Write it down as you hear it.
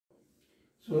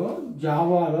So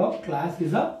జావాలో class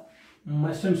is a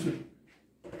must and should.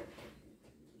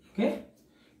 Okay,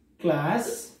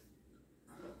 class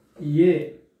A,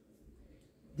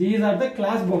 these are the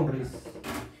class boundaries.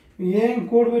 ఏం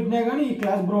code పెట్టినా కానీ ఈ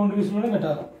class బౌండరీస్లోనే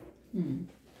పెట్టాలి,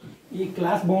 ఈ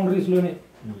క్లాస్ బౌండరీస్లోనే.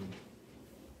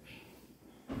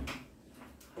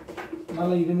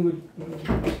 మళ్ళీ ఇది ఎందుకు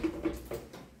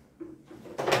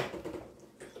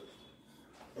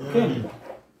ఓకే.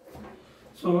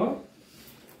 సో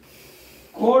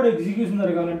కోడ్ ఎగ్జిక్యూషన్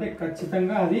జరగాలంటే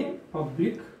ఖచ్చితంగా అది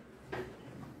public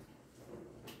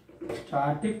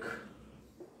static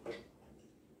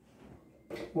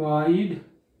void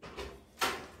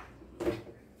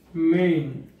main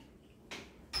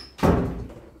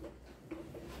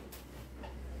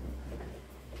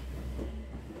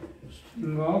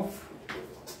string of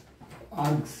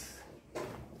args.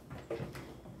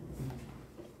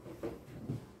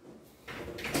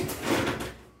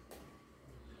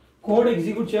 Code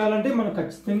execute చేయాలంటే మనం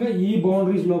ఖచ్చితంగా ఈ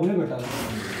బౌండరీస్ లోపలే పెట్టాలి.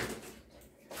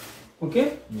 ఓకే,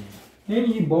 నేను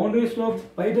ఈ బౌండరీస్ లో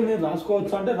బయట నేను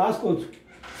రాసుకోవచ్చు అంటే రాసుకోవచ్చు,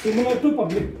 similar to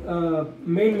public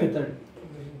main method.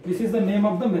 This is the name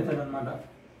of the method అన్నమాట.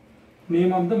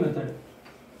 Name of the method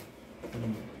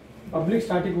public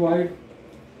static void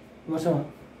వర్షం,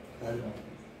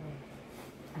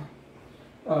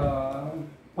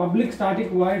 పబ్లిక్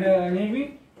స్టాటిక్ వాయిడ్ అనేవి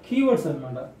కీవర్డ్స్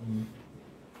అన్నమాట.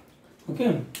 ఓకే,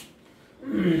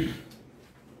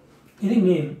 ఇది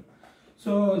నేమ్.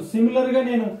 సో సిమిలర్గా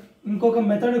నేను ఇంకొక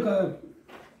మెథడ్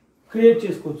క్రియేట్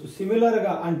చేసుకోవచ్చు.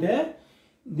 సిమిలర్గా అంటే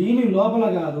దీని లోపల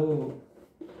కాదు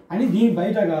అని దీని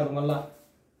బయట కాదు. మళ్ళా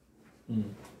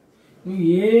నువ్వు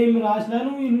ఏం రాసినా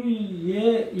నువ్వు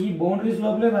ఈ బౌండరీస్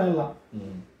లోపలే రాయాల.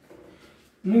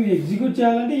 నువ్వు ఎగ్జిక్యూట్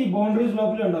చేయాలంటే ఈ బౌండరీస్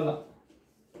లోపలే ఉండాల.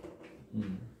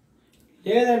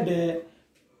 లేదంటే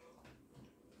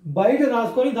బయట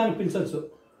రాసుకొని దాన్ని పిలిచచ్చు.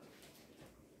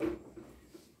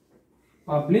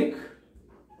 Public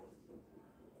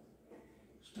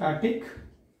static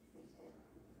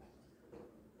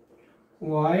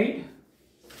void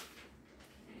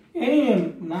any name,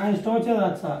 నా ఇష్టం వచ్చేది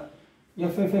రాసా,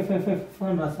 ఎఫ్ఎఫ్ఎఫ్ఎఫ్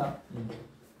అని రాసా.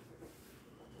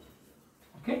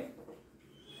 ఓకే,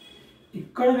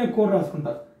 ఇక్కడ నేను కోడ్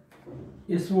రాసుకుంటా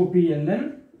SOPLN.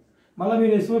 మళ్ళీ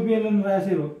మీరు SOPLN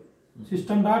రాసారు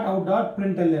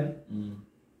system.out.println.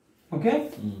 ఓకే,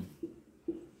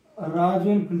 రాజు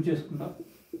అని ప్రింట్ చేసుకుంటా.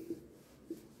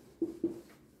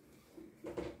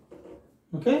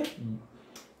 ఓకే,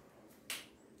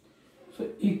 సో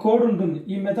ఈ కోడ్ ఉంటుంది,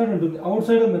 ఈ మెథడ్ ఉంటుంది, అవుట్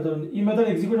సైడ్ మెథడ్ ఉంది. ఈ మెథడ్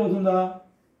ఎగ్జిక్యూట్ అవుతుందా?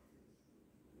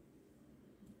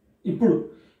 ఇప్పుడు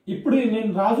ఇప్పుడు నేను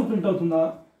రాజు ప్రింట్ అవుతుందా?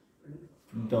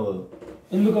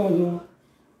 ఎందుకు అవ్వదు?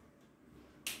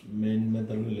 మెయిన్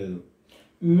మెథడ్ లేదు.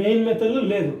 మెయిన్ మెథడ్లో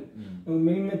లేదు.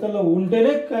 మెయిన్ మెథడ్లో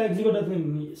ఉంటేనే ఎగ్జిక్యూట్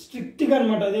అవుతుంది. స్ట్రిక్ట్గా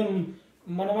అనమాట. అదేం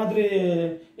మన మాదిరి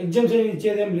ఎగ్జామ్స్ ఏమి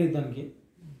ఇచ్చేదేం లేదు దానికి.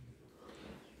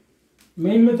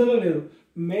 మెయిన్ మెథడ్లో లేదు.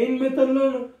 మెయిన్ మెథడ్లో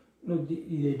నువ్వు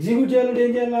ఎగ్జిక్యూట్ చేయాలంటే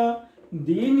ఏం చేయాలా?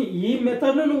 దీన్ని ఈ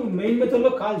మెథడ్లో నువ్వు మెయిన్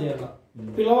మెథడ్లో కాల్ చేయాలా,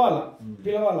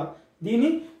 పిలవాలా. దీన్ని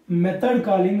మెథడ్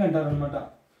కాలింగ్ అంటారు అనమాట.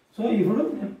 సో ఇప్పుడు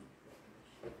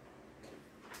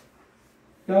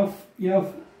ఎఫ్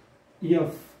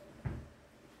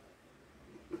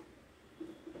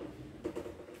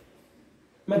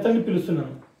మెథడ్ని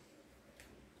పిలుస్తున్నాను.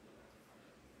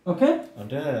 ఓకే,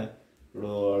 అంటే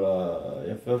ఇప్పుడు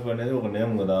ఎఫ్ఎఫ్ అనేది ఒక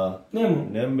నేమ్ కదా,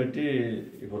 నేమ్ పెట్టి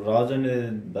ఇప్పుడు రాజు అనేది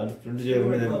దాన్ని ప్రింట్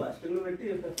చేయకుండా,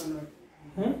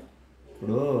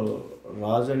 ఇప్పుడు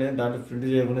రాజు అనేది దాంట్లో ప్రింట్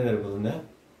చేయకుండా సరిపోతుంది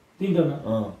దీంట్లోనా?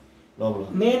 లోపల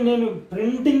నేను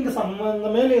ప్రింటింగ్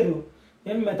సంబంధమే లేదు.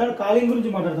 నేను మెథడ్ కాలింగ్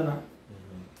గురించి మాట్లాడుతున్నా.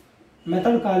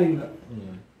 మెథడ్ కాలింగ్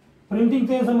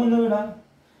ప్రింటింగ్తో ఏం సంబంధం ఇక్కడ?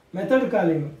 Method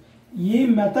calling. ఈ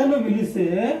మెథడ్ను పిలిస్తే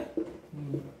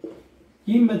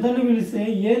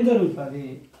ఏం జరుగుతుంది?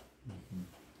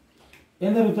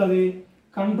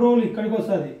 కంట్రోల్ ఇక్కడికి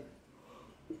వస్తుంది.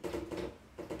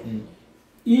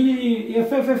 ఈ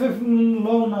ఎఫ్ఎఫ్ఎఫ్ఎఫ్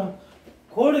లో ఉన్న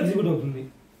కోడ్ ఎగ్జిక్యూట్ అవుతుంది.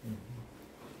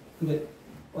 అంతే,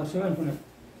 వర్షమే అనుకున్నా.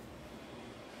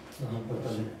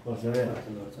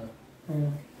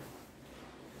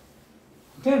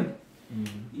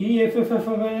 ఈ ఎఫ్ఎఫ్ఎఫ్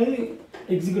అనేది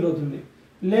ఎగ్జిక్యూట్ అవుతుంది.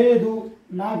 లేదు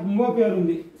నాకు ఇంకో పేరు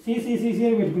ఉంది, సిసిసిసి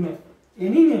అని పెట్టుకున్నా,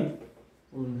 any name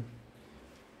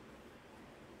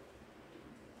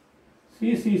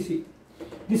CCC.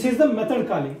 This is the method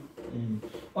calling.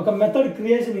 ఒక మెథడ్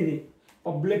క్రియేషన్ ఇది.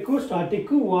 Public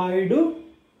static void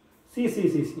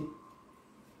CCCC.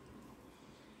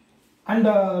 And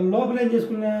లోపల ఏం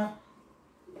చేసుకున్నా,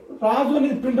 రాజు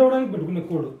అనేది ప్రింట్ అవ్వడానికి పెట్టుకునే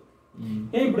కోడ్.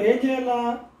 ఇప్పుడు ఏం చేయాలా?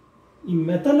 ఈ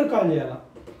మెథడ్ను కాల్ చేయాలా.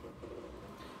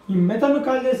 ఈ మెథడ్ను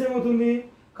కాల్ చేస్తే ఏమవుతుంది?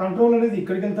 కంట్రోల్ అనేది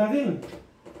ఇక్కడికి వెళ్తుంది.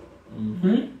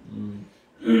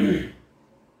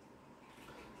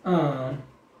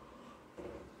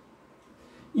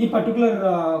 ఈ పర్టికులర్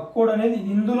కోడ్ అనేది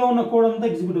ఇందులో ఉన్న కోడ్ అంతా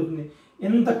ఎగ్జిక్యూట్ అవుతుంది.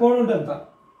 ఎంత కోడ్ ఉంటే అంత.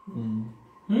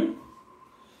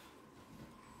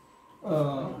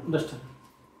 డస్ట్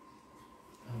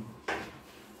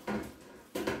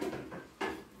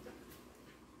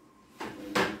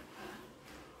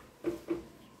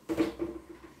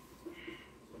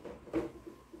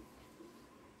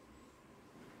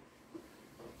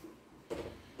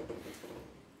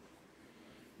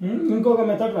ఇంకొక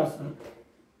మెథడ్ రాస్తాను.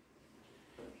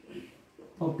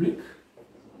 Public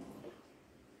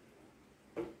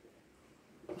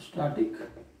static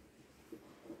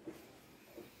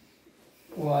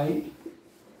void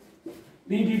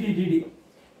dd.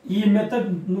 ఈ మెథడ్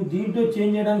నువ్వు దీంట్లో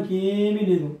చేంజ్ చేయడానికి ఏమీ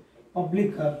లేదు.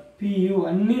 పబ్లిక్ PU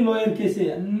అన్ని లోయర్ కేసే,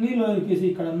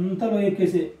 ఇక్కడ అంతా లోయర్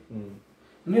కేసే,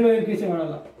 అన్ని లోయర్ కేసే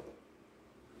వాడాల.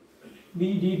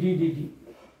 bdd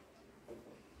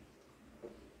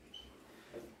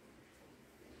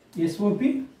SOP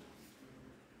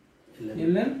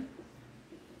ln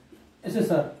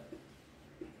SSR.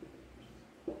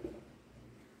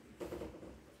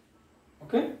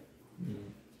 Okay,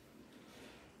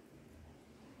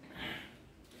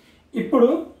 ఇప్పుడు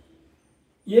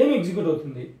ఏమి ఎగ్జిక్యూట్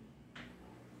అవుతుంది?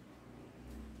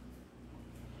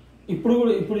 ఇప్పుడు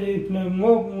మో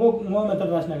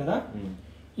మెథడ్ రాసినా కదా,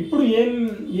 ఇప్పుడు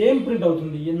ఏం ప్రింట్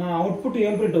అవుతుంది? నా అవుట్పుట్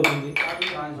ఏం ప్రింట్ అవుతుంది?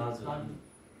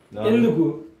 ఎందుకు?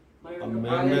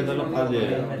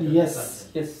 Yes,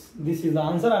 this is the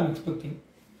answer I'm expecting.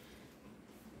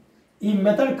 ఈ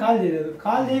మెథడ్ కాల్ చేయలేదు,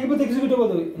 కాల్ చేయకపోతే ఎగ్జిక్యూట్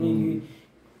అవ్వదు.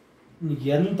 నీకు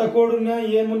ఎంత కోడ్ ఉన్నా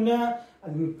ఏమున్నా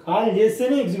అది కాల్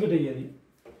చేస్తేనే ఎగ్జిక్యూట్ అయ్యేది.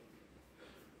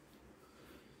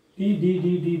 డి.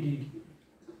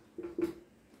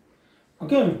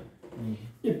 ఓకే,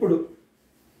 ఇప్పుడు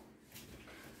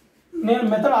నేను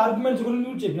మెథడ్ ఆర్గ్యుమెంట్స్ గురించి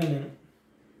కూడా చెప్పినాను. నేను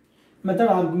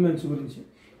మెథడ్ ఆర్గ్యుమెంట్స్ గురించి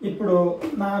ఇప్పుడు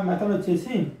నా మెథడ్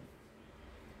వచ్చేసి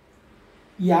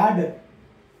యాడ్కే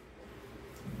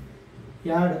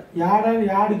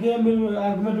మీరు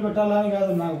ఆర్గ్యుమెంట్ పెట్టాలని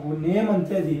కాదు, నాకు నేమ్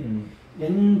అంతే. అది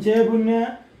ఎంతసేపు ఉన్నా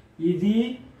ఇది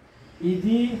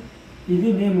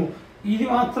నేము, ఇది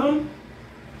మాత్రం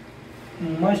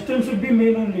must and should be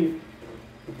main only.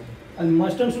 అది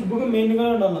మస్ట్ అండ్ షుడ్ బి మెయిన్గా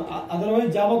ఉండాలి,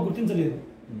 అదర్వైజ్ జావా గుర్తించలేదు.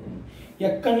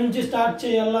 ఎక్కడి నుంచి స్టార్ట్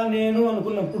చేయాలా నేను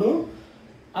అనుకున్నప్పుడు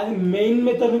అది మెయిన్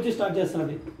మెథడ్ నుంచి స్టార్ట్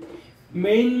చేస్తుంది.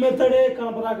 మెయిన్ మెథడే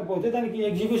కనపరాకపోతే దానికి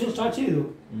ఎగ్జిక్యూషన్ స్టార్ట్ చేయదు.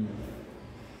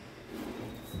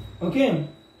 Okay,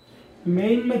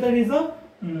 main method is a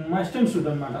must and should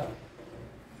అనమాట.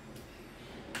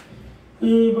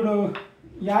 ఇప్పుడు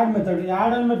యాడ్ అని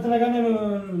పెడతానే కానీ నేను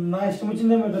నా ఇష్టం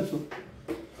వచ్చిందే పెట్టచ్చు.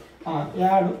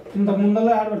 యాడ్ ఇంతకు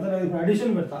ముందల్లో యాడ్ పెడతాను, ఇప్పుడు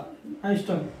అడిషన్ పెడతా, నా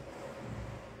ఇష్టం.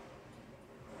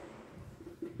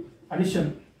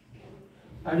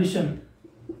 Addition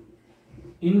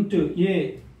into a,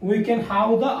 we can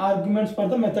have the arguments for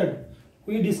the method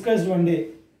we discussed one day.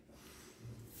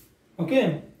 Okay,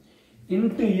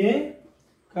 into a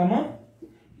comma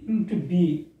into b,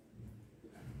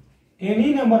 any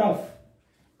number of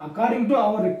according to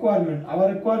our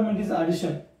requirement is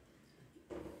addition.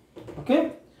 Okay,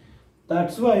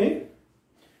 that's why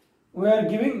we are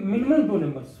giving minimum 2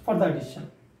 numbers for the addition.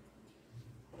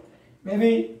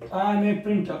 Maybe I may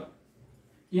print a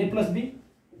plus b.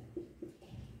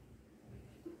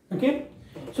 Okay,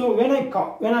 so when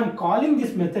I'm calling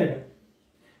this method,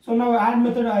 so now add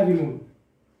method I remove.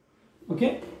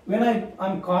 Okay, when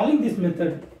I'm calling this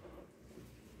method,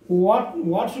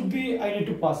 what should be I need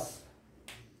to pass?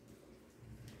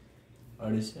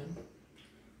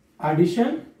 Addition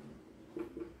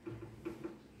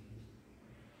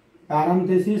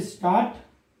parenthesis start,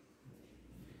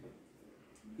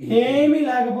 ఏమీ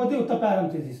లేకపోతే ఉత్త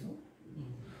parenthesis,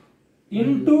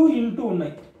 into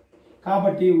ఉన్నాయి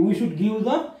కాబట్టి we should give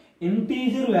the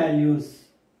integer values.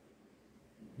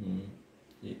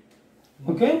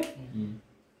 Okay,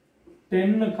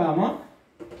 10,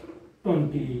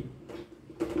 20.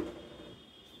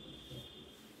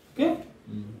 Okay,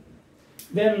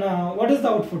 then what is the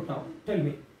output now? Tell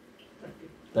me.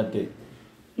 30.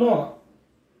 No,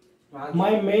 Raju.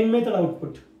 My main method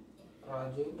output.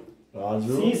 Raju.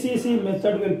 CCC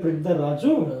method will print the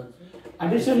Raju.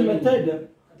 Addition method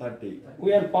 30.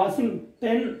 we are passing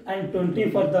 10 and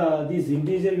 20 for these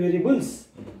integer variables,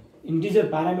 integer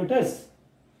parameters.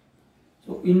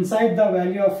 So inside the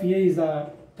value of a is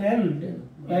 10,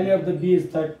 value of the b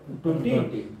is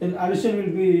 20, then addition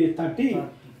will be 30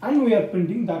 and we are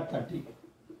printing that 30.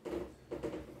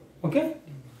 Okay,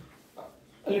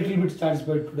 a little bit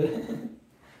satisfied today.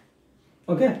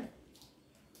 Okay,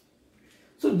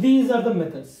 So these are the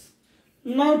methods.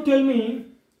 Now tell me,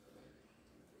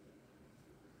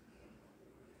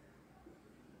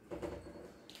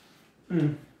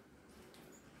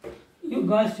 you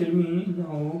guys tell me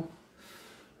now,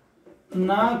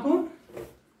 నాకు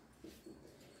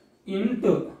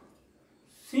into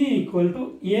C equal to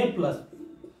A plus B.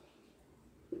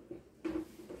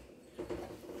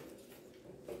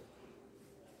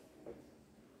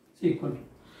 C equal to,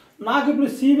 నాకు ఇప్పుడు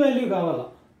C value కావాలా,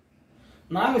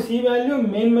 నాకు C value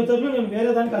main మెథడ్లో నేను వేరే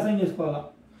దానికి assign చేసుకోవాలా,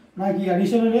 నాకు ఈ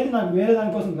అడిషన్ అనేది నాకు వేరే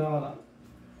దానికోసం కావాలా.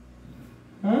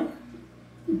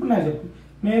 ఇప్పుడు నాకు చెప్పు,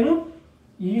 నేను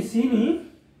ఈ Cని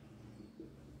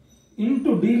ఇంటూ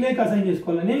D లేక అసైన్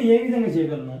చేసుకోవాలి, నేను ఏ విధంగా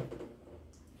చేయగలను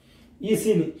ఈ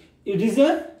Cని? It is a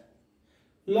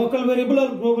local variable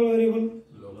are global variable?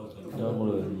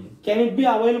 Can it be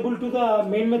available to the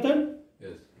main method?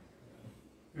 Yes.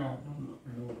 No.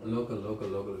 Local.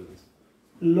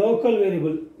 Local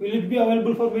variable. Will it be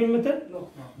available for main method?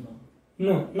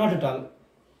 No, not at all.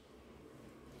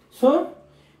 So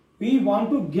we want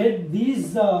to get these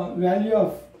value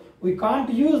of, we can't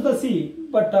use the C,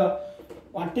 but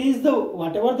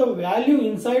whatever the value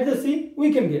inside the C we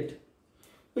can get.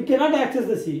 We cannot access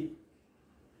the C.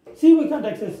 C we can't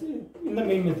access in the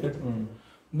main method.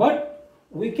 But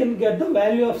we can get the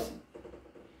value of C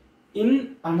in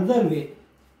another way.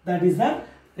 That is the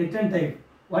return type.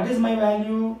 What is my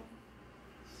value?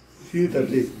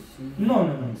 C30. No.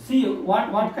 See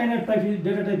what kind of type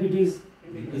data type it is?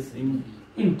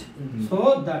 Int. So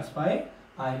that's why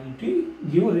I need to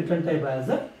give return type as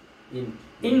a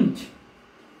int.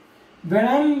 When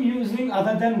I'm using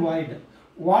other than void,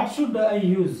 what should I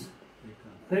use?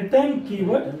 Return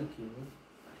keyword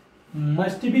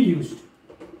must be used.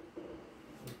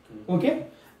 Okay,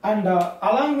 and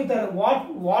along with that,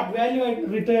 what value I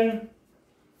return?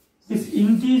 This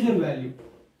integer value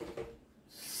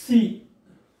C.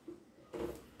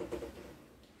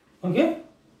 Okay,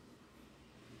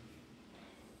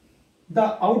 the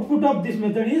output of this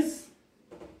method is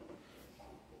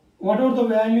whatever the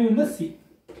value in the C.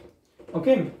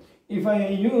 Okay, if I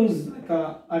use like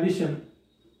addition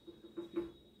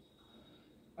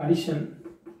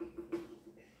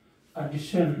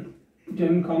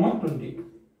 10, 20.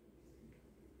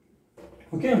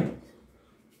 Okay,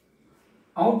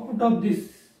 output of this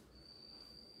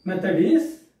method is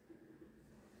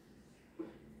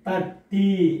 30.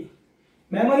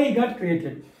 Memory got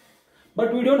created, but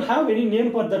we don't have any name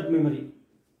for that memory.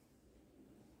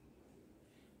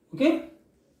 Okay,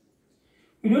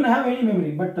 we don't have any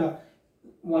memory, but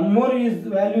one more is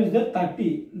value is there 30.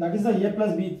 That is the A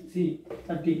plus B C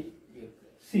 30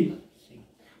 C.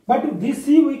 But this C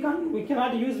we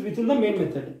cannot use within the main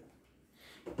method.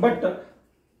 But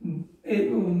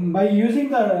by using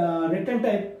the return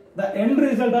type, the end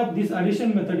result of this addition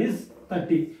method is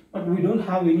 30. But we don't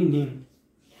have any name.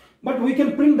 But we can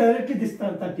print directly this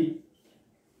 30.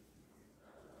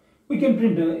 We can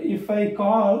print if I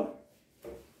call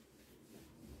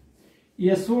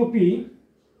SOP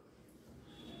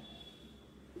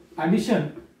addition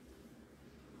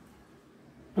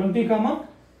 20,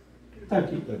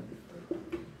 30.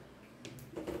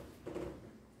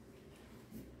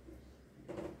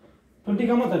 20,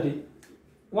 30.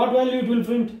 What value it will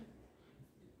print?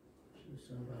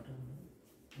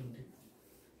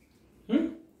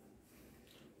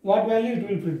 What value it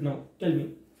will print now? Tell me.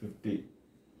 50.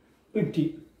 50.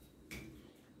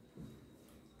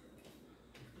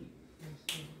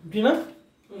 Enough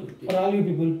for all you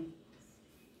people.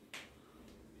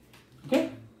 Okay.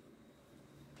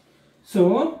 So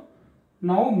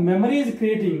now memory is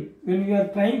creating. When we are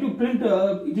trying to print,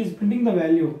 it is printing the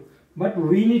value. But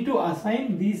we need to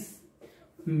assign this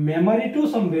memory to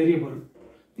some variable.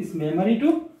 This memory to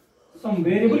some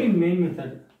variable in main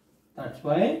method. That's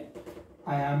why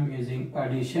I am using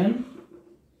addition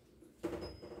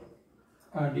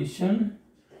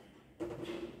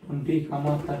 20,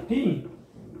 30.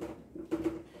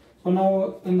 So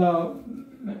now in the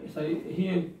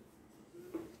here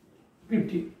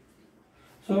 50.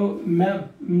 So the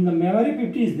memory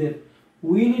 50 is there.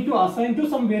 We need to assign to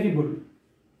some variable.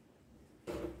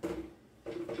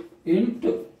 Int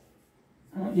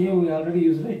here we already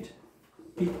used, right?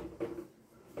 D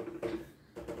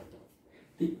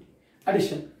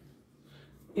addition.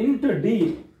 Int D,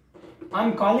 I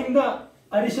am calling the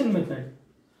addition method.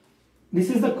 This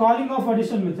is the calling of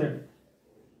addition method,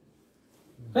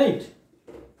 right?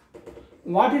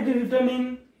 What it is returning?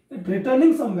 It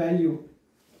returning some value.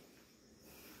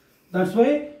 That's why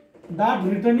that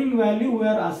returning value we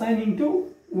are assigning to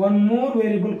one more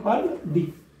variable called D,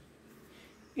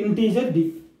 integer D.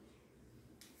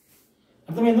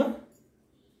 అర్థమైందా?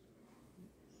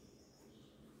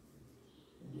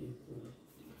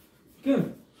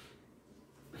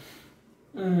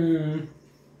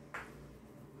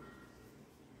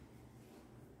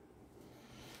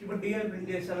 ఇప్పుడు DL print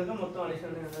చేశాక మొత్తం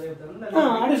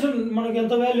addition మనకి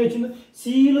ఎంత value వచ్చిందో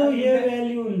సిలో ఏ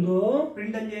value ఉందో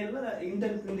print అని చేయాలి,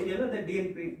 ఇంటర్ ప్రింట్ చేయాలి, అదే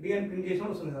డిఎన్ ప్రింట్ చేసిన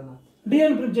వస్తుంది కదా,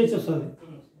 డిఎన్ ప్రింట్ చేసి వస్తుంది.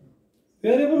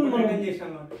 వేరియబుల్ మనం రిటర్న్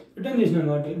చేసినాం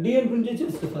కాబట్టి డిఎన్ ప్రింట్ చేసి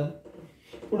వస్తుంది.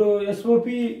 ఇప్పుడు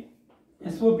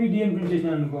ఎస్ఓపి డిఎన్ ప్రింట్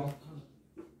చేసినాం అనుకో,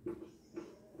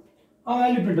 ఆ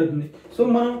వాల్యూ ప్రింట్ అవుతుంది. సో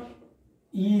మనం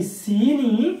ఈ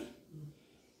సిని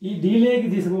ఈ డిలేకి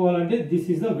తీసుకోవాలంటే this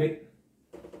is the way.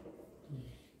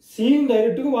 Seeing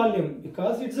direct to volume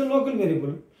because it's a local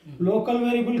variable. Local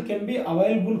variable can be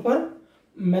available for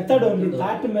method only.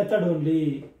 That method only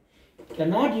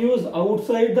cannot use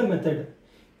outside the method.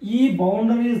 ఈ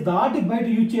boundaries దాటి బయట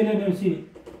use చేయలేము సీని.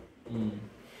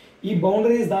 ఈ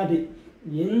boundaries దాటి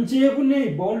ఎంతసేపు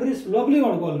ఈ boundaries లోపలే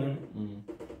వాడుకోవాలి నేను.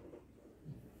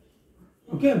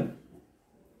 ఓకే,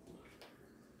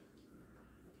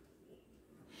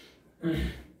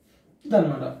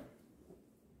 ఇదన్నమాట.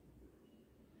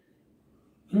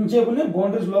 ఇంచేపునే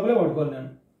బౌండరీస్ లోపలే వాడుకోవాలి నేను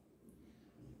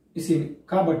ఈ సీని.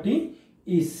 కాబట్టి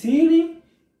ఈ సీని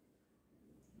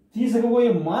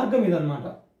తీసుకుపోయే మార్గం ఇదన్నమాట.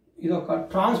 ఇది ఒక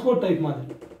ట్రాన్స్పోర్ట్ టైప్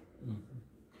మాదిరి.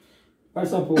 But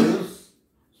suppose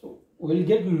so will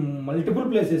get multiple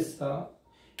places.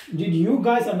 Did you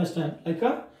guys understand? Like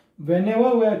whenever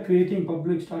we are creating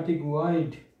public static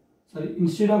void,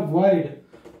 instead of void,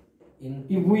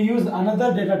 if we use another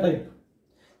data type,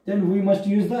 then we must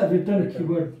use the return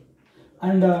keyword.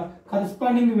 And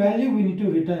corresponding value we need to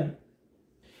return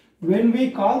when we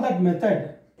call that method.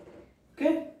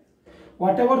 Okay,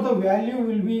 whatever the value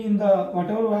will be in the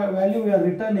whatever value we are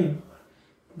returning,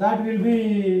 that will be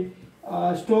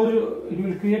stored. It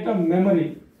will create a memory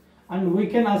and we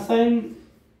can assign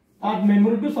that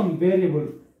memory to some variable.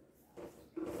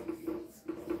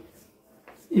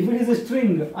 If it is a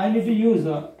string, I need to use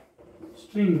a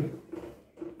string.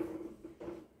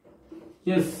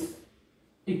 Yes,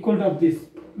 equal to this.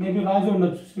 Maybe raju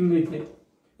ఉండొచ్చు, string అయితే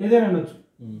ఏదైనా ఉండొచ్చు.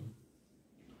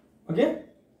 Okay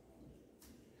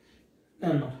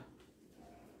అన్నమాట.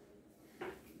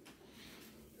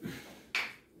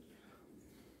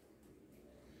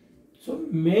 So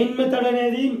main method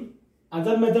అనేది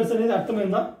other methods అనేది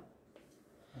అర్థమైందా?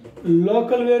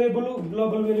 Local variable,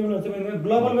 global variable అర్థమైందా?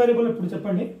 Global variable ఇప్పుడు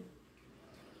చెప్పండి.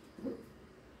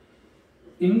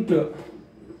 ఇంట్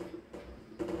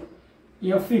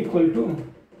f ఈక్వల్ టు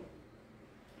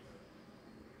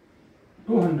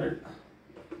 200.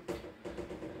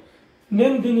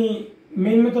 నేను దీన్ని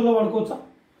మెయిన్ మెథడ్ లో వాడుకోవచ్చా?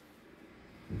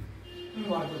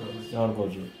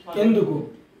 వాడుకోవచ్చు. ఎందుకు?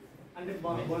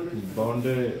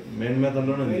 బౌండరీ మెయిన్ మెథడ్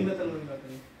లోనే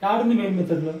యాడుంది మెయిన్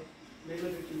మెథడ్ లో?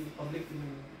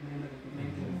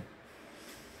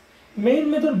 Main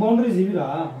method boundaries ఇవిరా.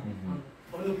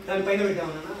 దానిపైన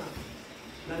పెట్టామన్నా,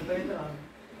 దానిపైన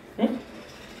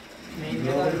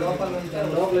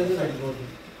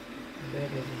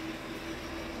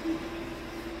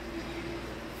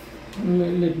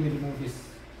let me remove this.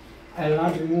 I will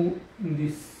not remove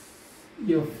this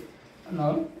f and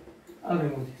all. I will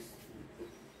remove this.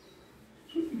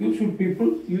 So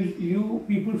you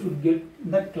people should get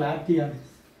the clarity on this.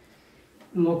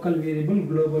 Local variable,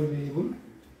 global variable.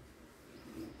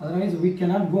 Otherwise we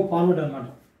cannot go forward or not.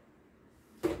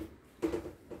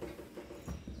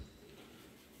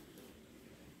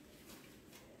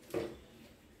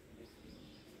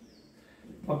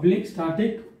 Public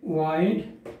static void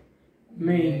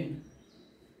main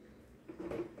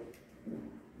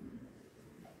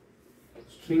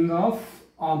string of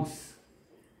args.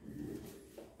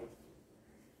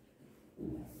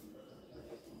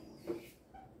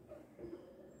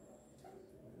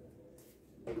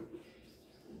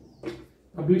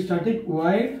 Public static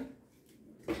void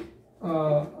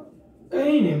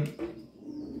any name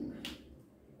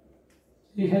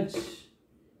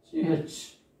ch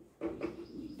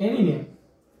any name.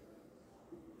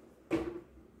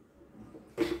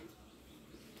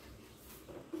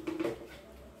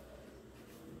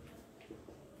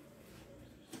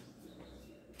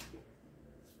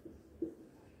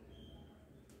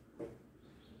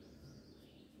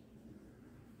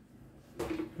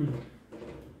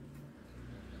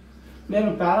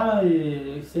 నేను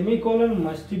semicolon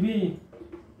must be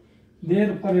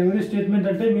there for every statement.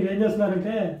 అంటే మీరు ఏం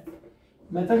చేస్తున్నారంటే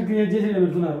method create చేసి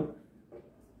పెడుతున్నారు.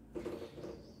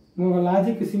 ఒక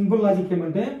logic, simple logic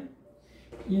ఏమంటే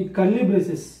ఈ కర్లీ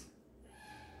బ్రేసెస్,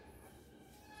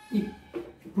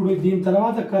 ఇప్పుడు దీని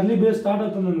తర్వాత కర్లీ బ్రేస్ స్టార్ట్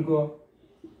అవుతుంది అనుకో,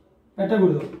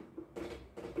 పెట్టకూడదు.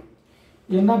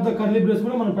 End of the curly brace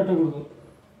కూడా మనం పెట్టకూడదు.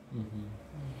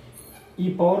 ఈ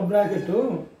పవర్ బ్రాకెట్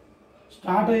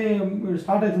స్టార్ట్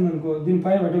అవుతుంది అనుకో,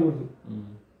 దీనిపైన పెట్టకూడదు,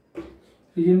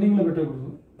 ఎండింగ్లో పెట్టకూడదు.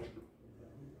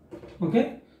 ఓకే,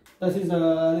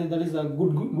 దట్ ఈస్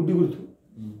గుడ్డి గుర్తు.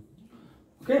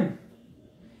 ఓకే,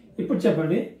 ఇప్పుడు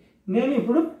చెప్పండి, నేను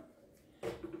ఇప్పుడు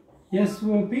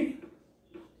SOP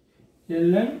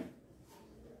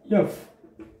LNF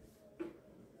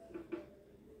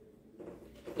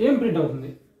ఏం ప్రింట్ అవుతుంది?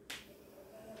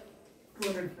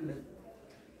 200 ప్రింట్.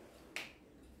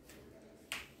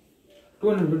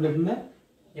 200 ప్రింట్ అవుతుందా?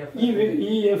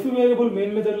 ఈ F వేరియబుల్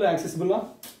మెయిన్ మెథడ్లో accessible?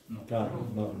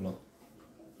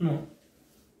 No.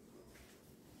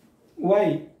 Why?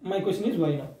 My question is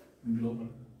why now?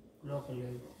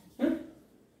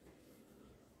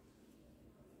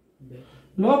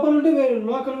 Local అంటే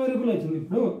లోకల్ వేరియబుల్ అవుతుంది.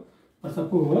 ఇప్పుడు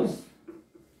suppose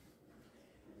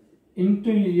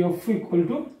into F equal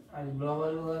to అది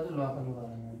గ్లోబల్ కాదు లోకల్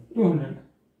కాదు 200.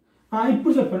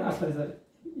 ఇప్పుడు చెప్పండి. సరే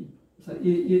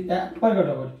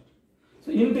forget about it. So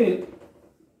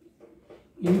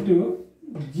into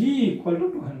G equal to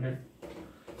 200.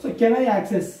 So can I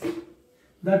access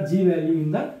that G value in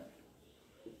the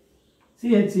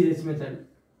CH method?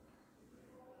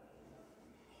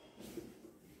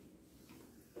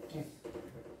 Yes.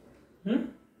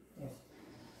 Yes.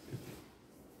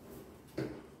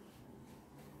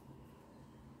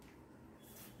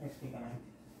 Yes, we can.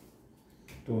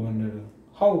 200.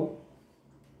 How?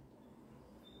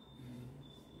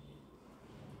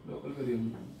 Local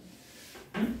variable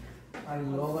అది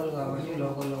global కాబట్టి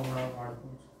లోకల్లో కూడా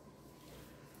వాడుకోవచ్చు.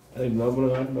 అది గ్లోబల్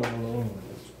కాబట్టి global.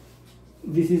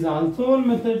 This is also one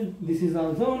method. This is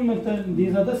also one method.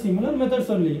 These are the similar methods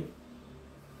only.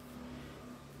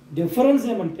 Difference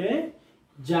ఏమంటే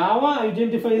Java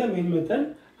identify the main method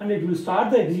and it will start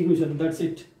the execution. That's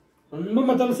it. రెండు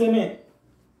మెథడ్లు సేమే.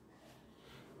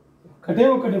 ఒకటే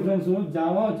ఒక difference,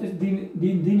 Java వచ్చేసి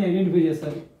దీన్ని identify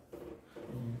చేస్తారు.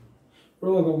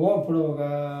 ఇప్పుడు ఒక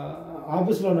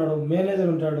ఆఫీస్లో ఉన్నాడు, మేనేజర్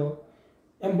ఉంటాడు,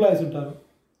 ఎంప్లాయీస్ ఉంటారు.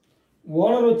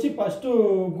 ఓనర్ వచ్చి ఫస్ట్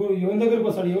ఎవరి దగ్గరికి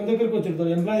వస్తాడు,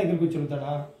 ఎంప్లాయీ దగ్గరికి వచ్చి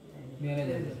వెళ్తాడా?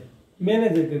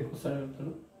 మేనేజర్ దగ్గరికి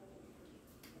వస్తాడు.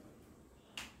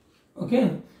 ఓకే,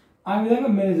 ఆ విధంగా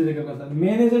మేనేజర్ దగ్గరికి వస్తాడు.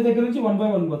 మేనేజర్ దగ్గర నుంచి 1 by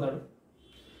 1 పోతాడు.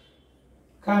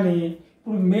 కానీ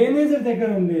ఇప్పుడు మేనేజర్ దగ్గర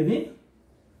ఉండేది,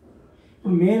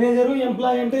 ఇప్పుడు మేనేజరు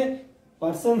ఎంప్లాయీ అంటే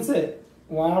పర్సన్సే,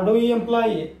 వాడు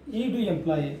ఎంప్లాయీ, ఈడు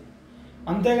ఎంప్లాయీ,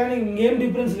 అంతేగాని ఇంకేం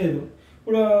డిఫరెన్స్ లేదు.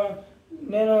 ఇప్పుడు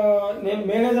నేను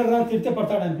మేనేజర్ రా తిడితే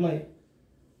పడతాడు ఎంప్లాయీ,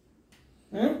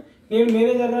 నేను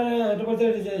మేనేజర్ రా ఎటు పడితే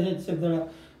చెప్తాడా?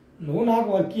 నువ్వు నాకు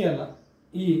వర్క్ ఇవ్వాలా,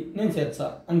 నేను చేస్తా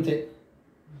అంతే.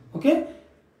 ఓకే,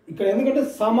 ఇక్కడ ఎందుకంటే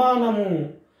సమానము,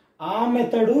 ఆ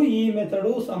మెథడు ఈ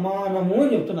మెథడు సమానము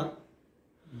అని చెప్తున్నా.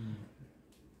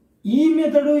 ఈ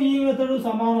మెథడు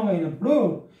సమానమైనప్పుడు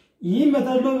ఈ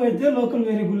మెథడ్లో పెడితే లోకల్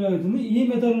వేరియబుల్ అవుతుంది, ఈ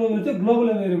మెథడ్లో పెడితే గ్లోబల్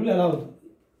వేరియబుల్ ఎలా అవుతుంది?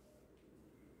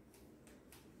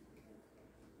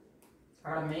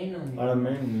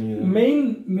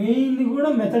 మెయిన్ కూడా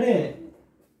మెథడే,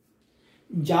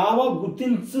 జావా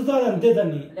గుర్తించుతుంది అంతే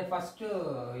దాన్ని. అంటే ఫస్ట్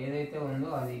ఏదైతే ఉందో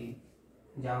అది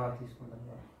జావా తీసుకుంటాం.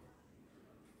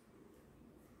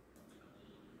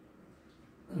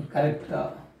 కరెక్ట్.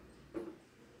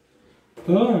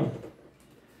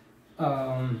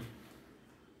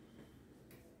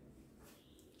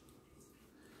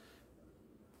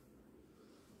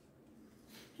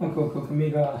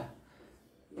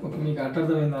 ఓకే మీకు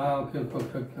అర్థమైందా? ఓకే.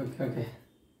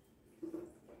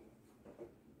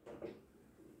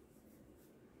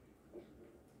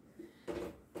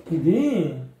 ఇది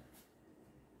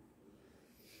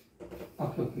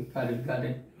ఓకే కరెక్ట్.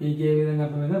 మీకు ఏ విధంగా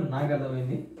అర్థమైందో నాకు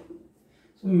అర్థమైంది.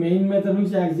 సో మెయిన్ మెథడ్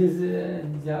నుంచి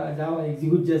జావా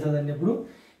ఎగ్జిక్యూట్ చేస్తుంది అన్నప్పుడు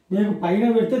నేను పైన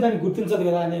పెడితే దాన్ని గుర్తించదు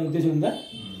కదా అనే ఉద్దేశం ఉందా?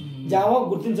 జావా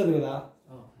గుర్తించదు కదా,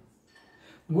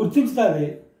 గుర్తించుతుంది,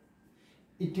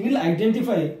 it will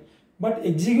identify, but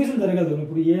execution జరగదు.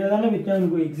 ఇప్పుడు ఏదైనా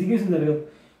పెట్టామనుకో ఎగ్జిక్యూషన్ జరగదు.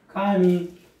 కానీ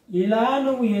ఇలా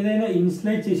నువ్వు ఏదైనా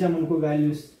ఇన్స్లైట్ చేసామనుకో,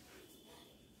 వాల్యూస్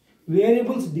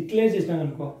వేరియబుల్స్ డిక్లేర్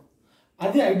చేసినామనుకో,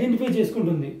 అది ఐడెంటిఫై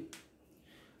చేసుకుంటుంది.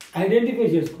 ఐడెంటిఫై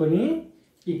చేసుకొని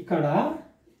ఇక్కడ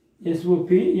SOP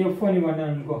F అని వాడినా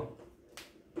అనుకో,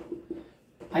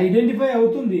 ఐడెంటిఫై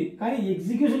అవుతుంది. కానీ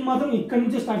ఎగ్జిక్యూషన్ మాత్రం ఇక్కడ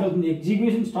నుంచే స్టార్ట్ అవుతుంది.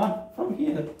 Execution start from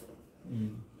here.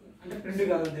 అంటే ప్రింట్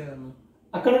కాదు అంతే కదా.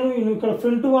 అక్కడ నువ్వు ఇక్కడ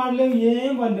ఫ్రంట్ వాడలేవు,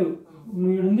 ఏం వాడలేవు.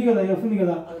 నువ్వు ఇక్కడ ఉంది కదా, F ఉంది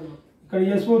కదా, ఇక్కడ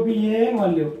SOP ఏం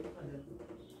వాడలేవు.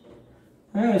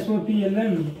 SOP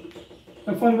LN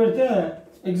F అని పెడితే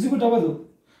ఎగ్జిక్యూట్ అవ్వదు,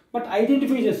 బట్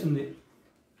ఐడెంటిఫై చేస్తుంది.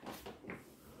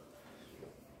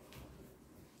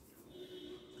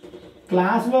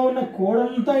 క్లాస్లో ఉన్న కోడ్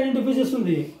అంతా ఐడెంటిఫై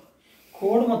చేస్తుంది,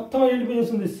 కోడ్ మొత్తం ఐడెంటిఫై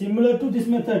చేస్తుంది. సిమిలర్ టు దిస్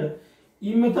మెథడ్,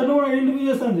 ఈ మెథడ్ కూడా ఐడెంటిఫై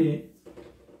చేస్తుంది,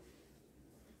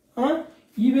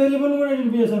 ఈ వేరియబుల్ కూడా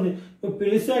ఐడెంటిఫై చేస్తుంది. నువ్వు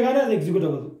పిలిస్తే కానీ అది ఎగ్జిక్యూట్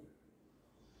అవ్వదు.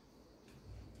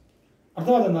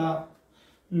 అర్థమవుతుందా?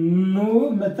 నువ్వు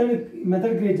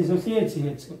మెథడ్ క్రియేట్ చేసావు,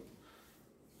 సిహెచ్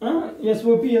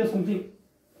ఎస్ఓపి సంథింగ్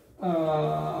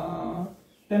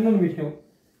 10 అని పెట్టావు.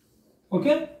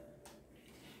 ఓకే,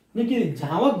 నీకు ఇది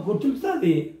జావా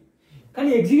గుర్తుంటుంది కానీ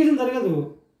ఎగ్జిక్యూషన్ జరగదు.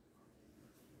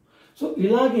 సో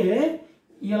ఇలాగే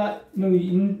ఇలా నువ్వు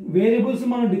వేరియబుల్స్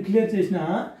మనం డిక్లేర్ చేసినా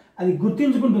అది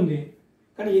గుర్తించుకుంటుంది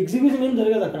కానీ ఎగ్జిక్యూషన్ ఏం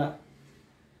జరగదు అక్కడ.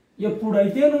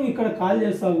 ఎప్పుడైతే నువ్వు ఇక్కడ కాల్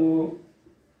చేస్తావు,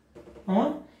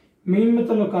 మెయిన్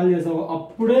మెథడ్లో కాల్ చేస్తావు,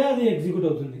 అప్పుడే అది ఎగ్జిక్యూట్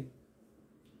అవుతుంది.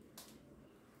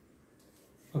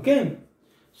 Okay,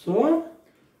 so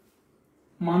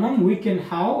we can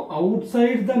have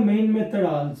outside the main method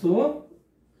also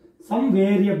some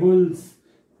variables.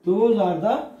 Those are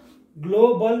the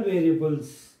global variables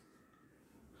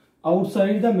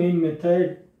outside the main method.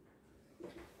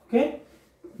 Okay,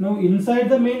 now inside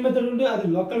the main method unde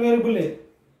adi local variable e,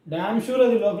 damn sure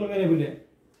adi local variable e.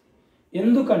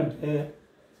 Endukante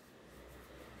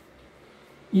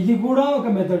ఇది కూడా ఒక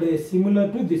method similar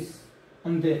to this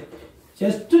ante.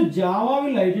 Just Java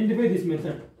will identify this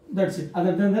method. That's it.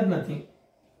 Other than that, nothing.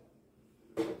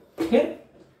 Okay?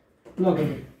 Local.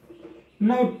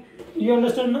 Now, you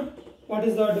understand now? What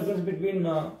is the difference between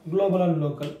global and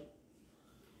local?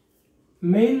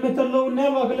 Main method lo unna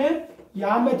local e,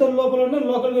 ya method local unna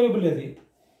local variable edi.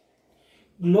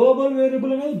 Global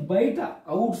variable అనేది బయట,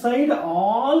 outside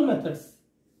all methods.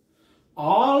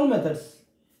 All methods.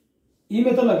 ఈ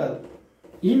method లో కాదు,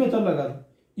 ఈ method లో కాదు,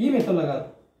 ఈ method లో కాదు.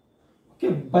 ఓకే,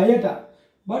 బయట,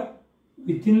 but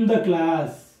within the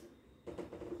class,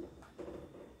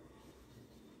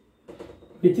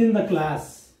 within the class.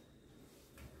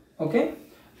 Okay,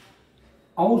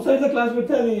 outside the class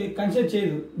పెడితే అది కన్సిడర్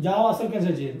చేయదు, జావా అసలు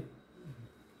కన్సిడర్ చేయదు.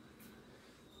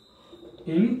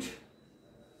 int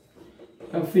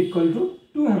f equal to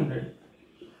 200.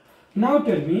 Now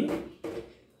tell me,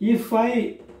 if I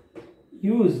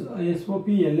use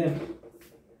SOPLM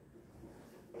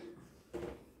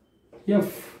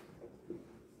f,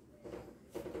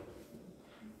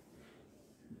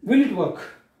 will it work?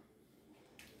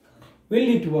 Will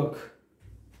it work?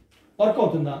 Work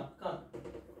అవుతుందా?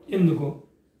 ఎందుకు?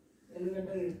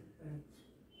 ఎందుకంటే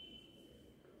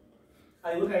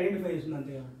అది కూడా ఐడెంటిఫై చేస్తుంది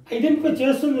అంతే. ఐడెంటిఫై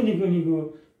చేస్తుంది, నీకు నీకు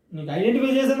నీకు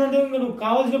ఐడెంటిఫై చేస్తుందంటే ఇంకా నువ్వు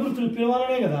కావాల్సినప్పుడు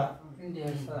పిలవాలనే కదా.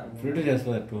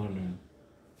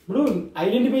 ఇప్పుడు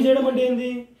ఐడెంటిఫై చేయడం అంటే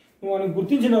ఏంది? నువ్వు వాడిని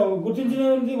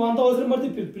గుర్తించినది వంత అవసరం పడితే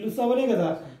పిలుస్తావనే కదా,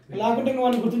 లేకుంటే ఇంకా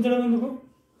వాడిని గుర్తించడం ఎందుకు?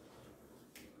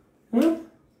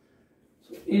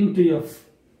 ఇంటూ ఎఫ్,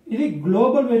 ఇది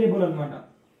గ్లోబల్ వేరియబుల్ అనమాట,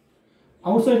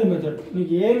 అవుట్ సైడ్ ద మెథడ్.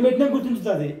 నీకు ఏం పెట్టినా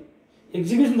గుర్తించుతుంది,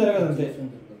 ఎగ్జిక్యూషన్ జరగదు అంతే.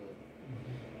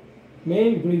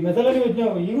 మెయిన్ ఇప్పుడు ఈ మెథడ్ అని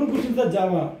పెట్టినావు, ఇవి కూడా గుర్తించుతుంది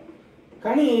జావా,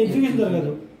 కానీ ఎగ్జిక్యూషన్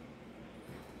జరగదు,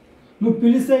 నువ్వు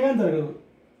పిలిస్తే కానీ జరగదు.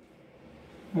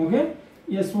 Okay,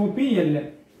 SOPLM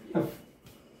F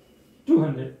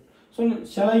 200. So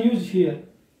shall I use here?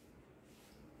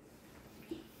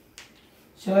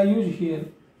 Shall I use here?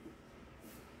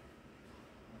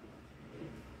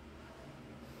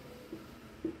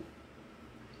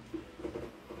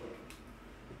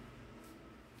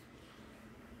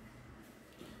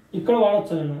 ఇక్కడ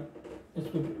వాడచ్చు, నేను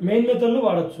మెయిన్ మెథడ్లో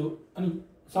వాడచ్చు అని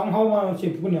సంహవ్ మనం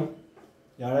చెప్పుకున్నాం.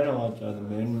 ఎక్కడైనా వాడచ్చు, అది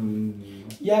మెయిన్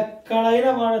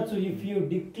ఎక్కడైనా వాడచ్చు. If you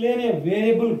declare a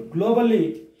variable globally,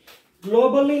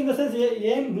 globally in the sense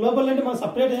ఏం గ్లోబల్ అంటే మన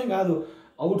సపరేట్ ఏం కాదు,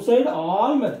 అవుట్ సైడ్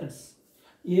ఆల్ మెథడ్స్.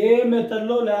 ఏ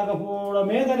మెథడ్లో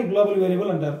లేకపోవడమే దాన్ని గ్లోబల్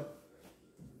వేరియబుల్ అంటారు.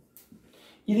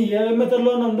 ఇది ఏ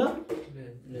మెథడ్లోనే ఉందా?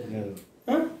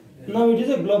 Now it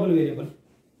is a global variable.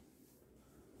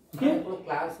 ఇప్పుడు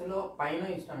క్లాస్ లో పైన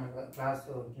ఇచ్చినాం కదా, క్లాస్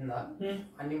కింద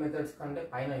అన్ని మెథడ్స్ కంటే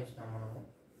పైన ఇచ్చినాం మనము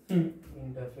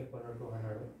ఇంటర్ఫ్ ఈక్వల్ టు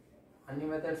 200. అన్ని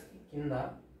మెథడ్స్ కింద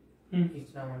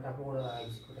ఇచ్చినామంటే అప్పుడు కూడా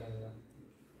ఎగ్జిక్యూట్ అయ్యేది కదా.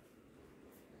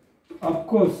 Of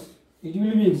course, it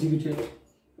will be executed.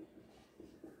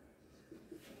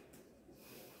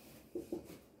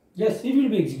 Yes, it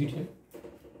will be executed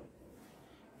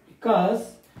because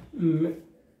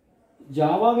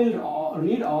Java will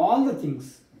read all the things.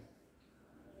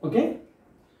 Okay.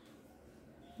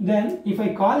 Then, if I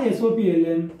call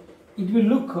SOPLM, it will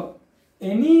look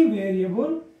any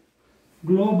variable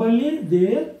globally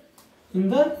there in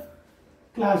the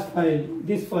class file.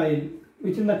 This file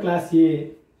within the class A.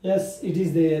 Yes, it is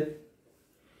there.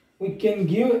 We can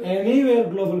give anywhere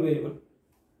global variable.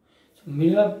 So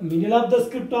middle of the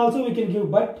script also we can give,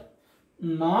 but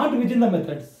not within the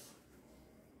methods.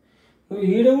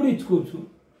 ఈడ కూడా ఇచ్చుకోవచ్చు,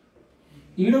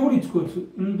 ఈడ కూడా ఇచ్చుకోవచ్చు.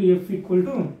 Into F equal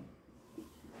to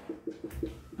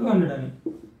 200 అని.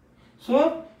 So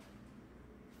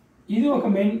ఇది ఒక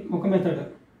method,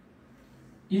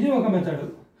 ఇది ఒక మెథడ్.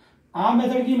 ఆ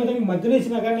మెథడ్కి ఈ మెథడ్కి మధ్యలో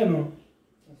ఇచ్చినా కానీ నేను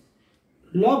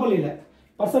లోపల ఇలా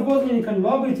ఫర్ సపోజ్ నేను ఇక్కడ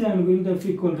లోపల ఇచ్చాను అనుకో ఇంత ఎఫ్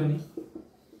ఈక్వల్ అని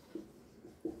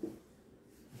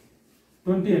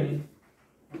 20 అని.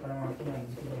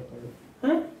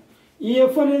 ఈ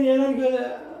ఎఫ్ అనేది ఏదానికి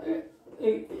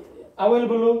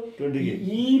అవైలబుల్?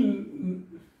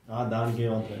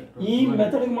 ఈ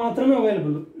మెథడ్కి మాత్రమే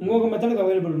అవైలబుల్, ఇంకొక మెథడ్కి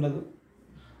అవైలబుల్ ఉండదు.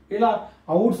 ఇలా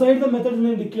అవుట్ సైడ్ ద మెథడ్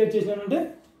నేను డిక్లేర్ చేసినానంటే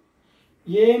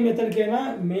ఏ మెథడ్కైనా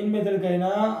మెయిన్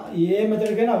మెథడ్కైనా ఏ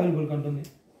మెథడ్కైనా అవైలబుల్ ఉంటుంది.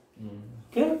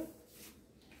 ఓకే,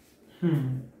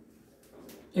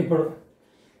 ఇప్పుడు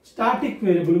స్టాటిక్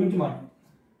వేరియబుల్ గురించి మాట్లాడు.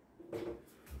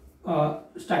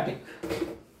 Static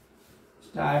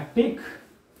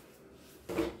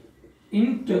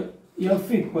int f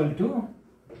equal to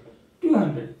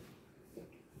 200.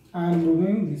 I am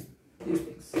removing these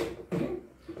things. Okay.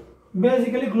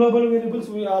 Basically, global variables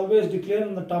we always declare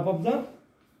on the top of the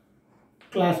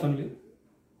class only.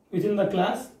 Within the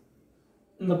class,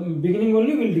 in the beginning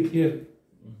only we will declare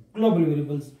global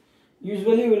variables.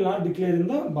 Usually, we will not declare in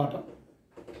the bottom.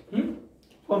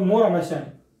 For more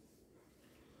understanding.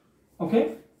 Okay.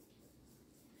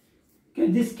 Okay,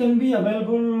 this can be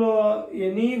available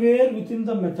anywhere within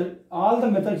the method. All the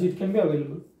methods it can be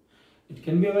available. It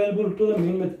can be available to the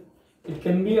main method. It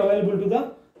can be available to the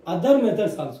other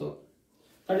methods also.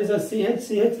 That is a ch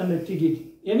and a tgt.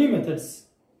 Any methods.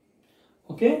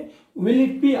 Okay. Will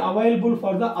it be available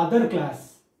for the other class?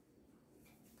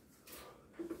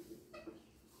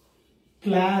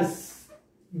 Class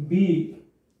B.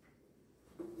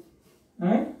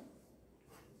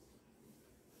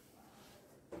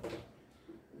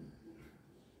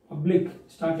 Public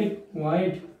static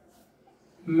void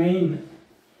main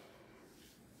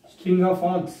string of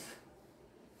args.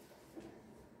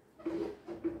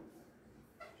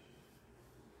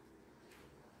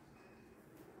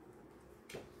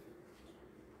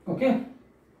 Okay,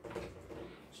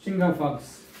 string of args.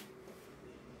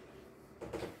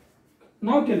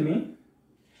 Now tell me,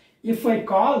 if I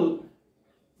call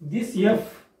this f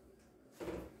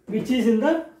which is in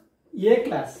the A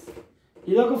class,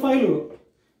 ఇది ఒక file,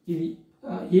 ఇది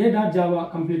a.java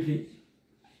completely,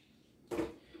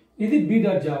 ఇది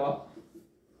b.java.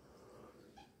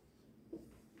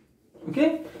 Okay,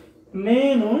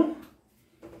 నేను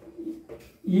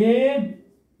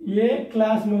ఏ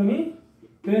క్లాస్లోని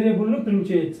వేరియబుల్ను print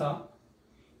చేయొచ్చా?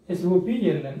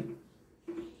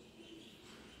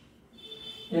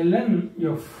 ln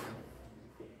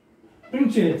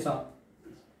print చేయొచ్చా?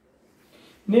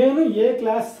 నేను ఏ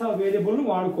class వేరియబుల్ను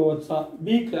వాడుకోవచ్చా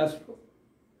బి క్లాస్లో?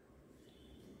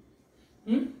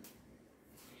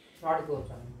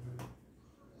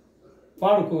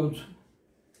 వాడుకోవచ్చు.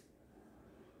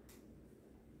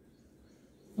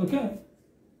 ఓకే,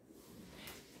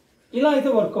 ఇలా అయితే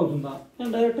వర్క్ అవుతుందా?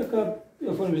 నేను డైరెక్ట్గా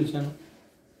ఎఫ్ని పిలిచాను.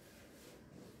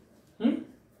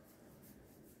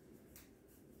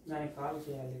 దానికి కాల్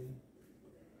చేయాలి.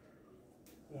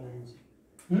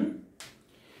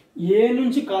 ఏ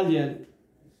నుంచి కాల్ చేయాలి?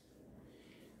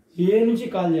 ఏ నుంచి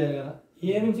కాల్ చేయాలి కదా.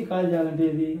 ఏ నుంచి కాల్ చేయాలంటే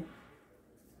ఇది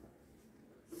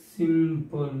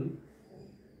simple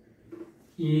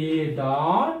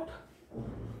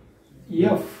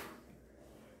a.f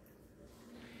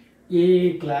a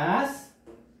class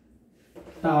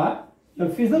dot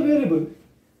f is the variable.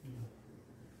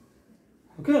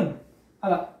 Okay,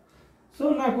 అలా. సో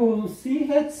నాకు ch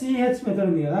మెథడ్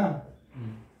ఉంది కదా.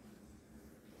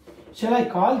 Shall I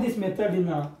call this method in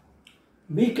a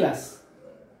B class?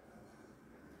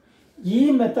 ఈ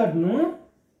మెథడ్ను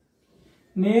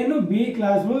నేను B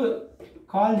క్లాస్లో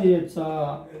కాల్ చేయొచ్చా?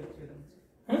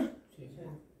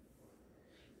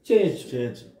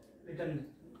 చేయొచ్చు.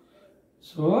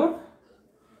 So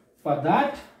for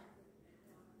that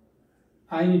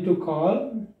I need to call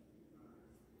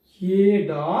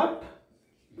a.ch.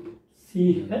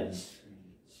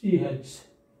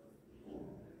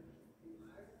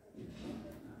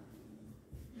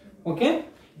 Okay,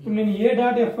 ఇప్పుడు నేను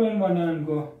a.f అని వాడినాను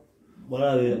అనుకో,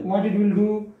 what it will do,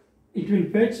 it will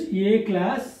fetch a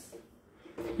class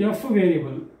f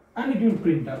variable and it will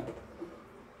print out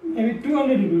maybe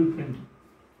 200 it will print.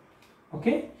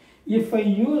 Okay, if I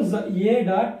use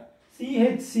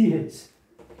a.ch,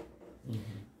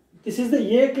 this is the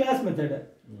a class method.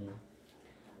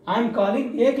 I am calling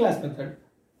a class method.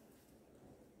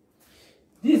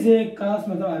 This a class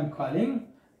method I am calling,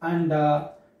 and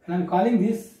when I am calling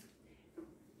this,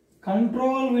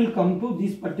 control will come to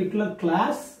this particular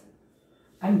class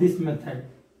and this method.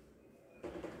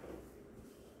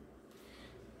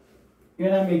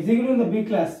 when I am executing the B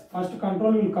class, first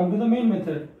control will come to the main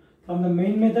method. From the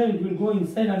main method, it will go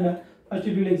inside and first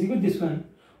it will execute this one.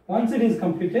 Once it is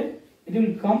completed, it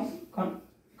will come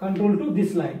control to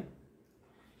this line.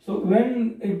 So when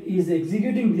it is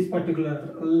executing this particular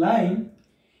line,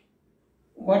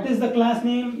 what is the class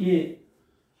name? A.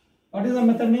 What is the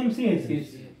method name? CH.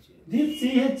 This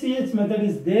CH method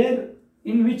is there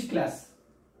in which class?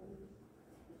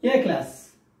 A class.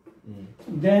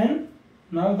 Then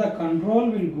now the control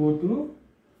will go to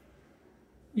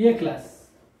A class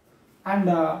and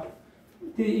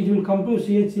it will come to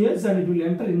CH and it will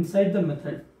enter inside the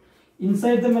method.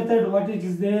 Inside the method, what it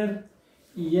is there?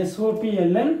 SOP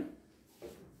ln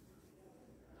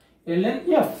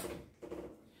F.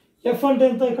 F అంటే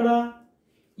ఎంత ఇక్కడ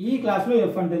ఈ class లో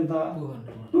F అంటే ఎంత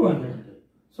 200.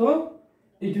 So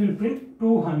it will print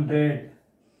 200.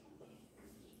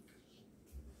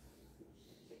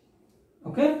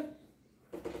 Okay,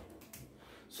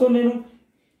 so నేను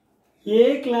ఏ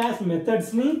class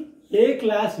methods ని ఏ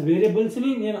class variables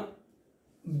ని నేను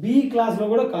బి క్లాస్ లో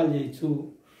కూడా కాల్ చేయొచ్చు.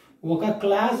 ఒక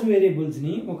క్లాస్ వేరియబుల్స్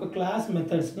ని ఒక క్లాస్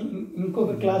మెథడ్స్ ని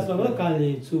ఇంకొక క్లాస్ లో కూడా కాల్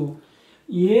చేయొచ్చు.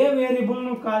 ఏ వేరియబుల్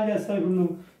ను కాల్ చేస్తావు? ఇప్పుడు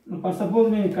నువ్వు ఫర్ సపోజ్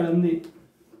నేను ఇక్కడ ఉంది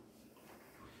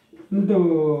ఇంటూ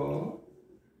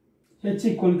h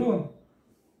ఈక్వల్ టు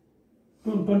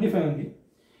 25 ఉంది.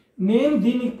 నేను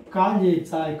దీన్ని కాల్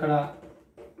చేయొచ్చా? ఇక్కడ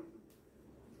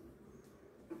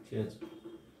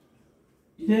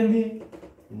ఇదేంది?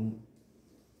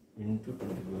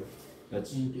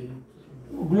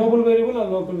 Global variable or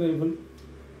local variable?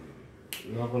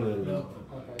 Local variable.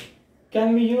 Can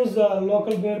we use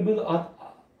local variable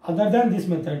other than this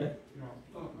method?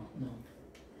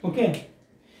 Okay,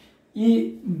 ఈ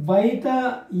బయట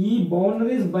ఈ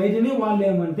బౌండరీస్ బయటనే వాళ్ళు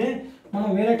ఏమంటే మనం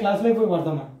వేరే క్లాస్లో పోయి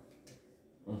పడతామా?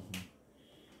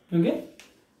 Okay,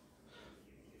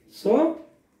 so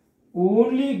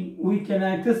only we can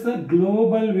access the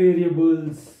global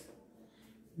variables.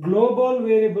 Global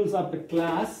variables of a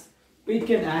class we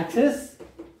can access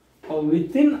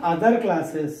within other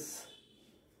classes.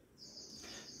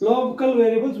 Local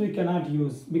variables we cannot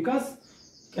use because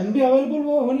can be available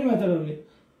for only method only.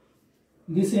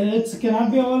 This h cannot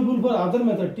be available for other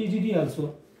method tgd also.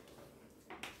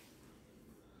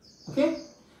 Okay,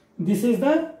 this is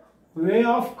the way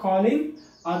of calling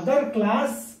other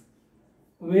class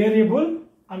variable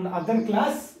and other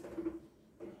class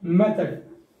method.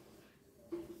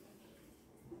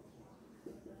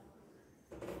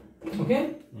 Okay,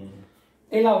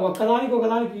 ఇలా ఒకదానికి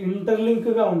ఒకదానికి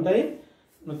ఇంటర్లింక్గా ఉంటాయి.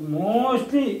 నాకు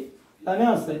mostly ఇలానే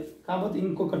వస్తాయి. కాకపోతే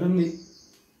ఇంకొకటి ఉంది,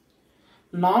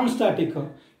 నాన్ స్టాటిక్.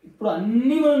 ఇప్పుడు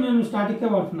అన్నీ కూడా నేను స్టాటిక్గా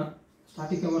వాడుతున్నా.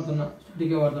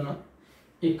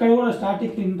 ఇక్కడ కూడా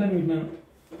స్టాటిక్ ఇంటర్ విన్నాను,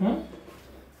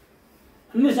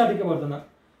 అన్ని స్టాటిక్గా వాడుతున్నా.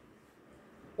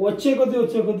 వచ్చే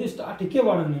కొద్దీ స్టాటిక్కే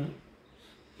వాడను నేను.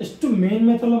 జస్ట్ మెయిన్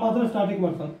మెథడ్లో మాత్రం స్టాటిక్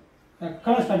వాడతాను,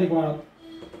 ఎక్కడ స్టాటిక్ వాడను.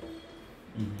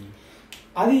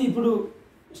 అది ఇప్పుడు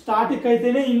స్టాటిక్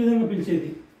అయితేనే ఈ విధంగా పిలిచేది,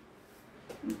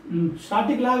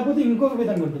 స్టాటిక్ లేకపోతే ఇంకొక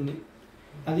విధంగా ఉంటుంది.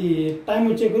 అది టైం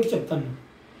వచ్చే కొద్దీ చెప్తాను.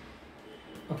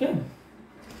 ఓకే,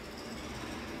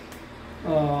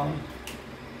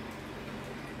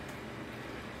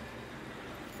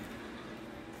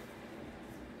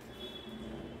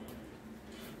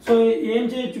 సో ఏం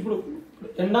చేయొచ్చు ఇప్పుడు?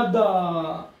 End of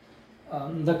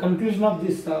the conclusion of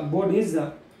this board is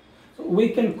we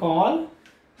can call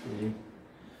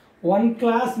one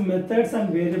class methods and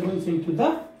variables into the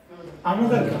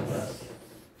another class.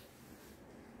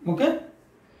 Okay,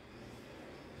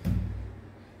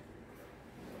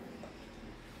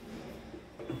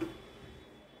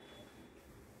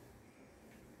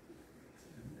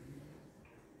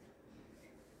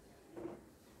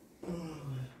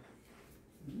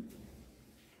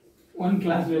 one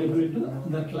class variable into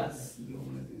the class.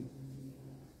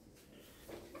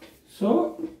 So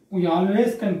we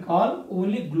always can call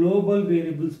only global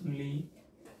variables only.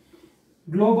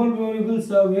 Global variables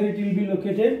are where it will be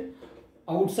located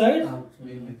outside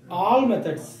all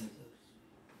methods.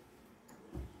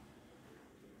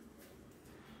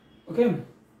 Okay.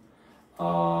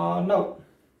 Now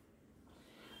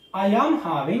I am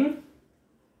having.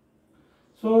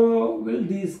 So we'll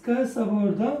discuss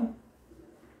about the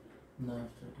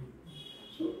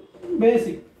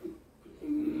basic.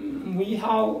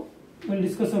 We'll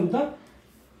discuss about the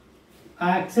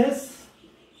access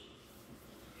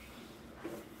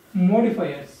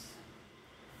modifiers.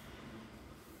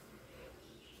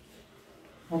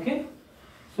 Okay,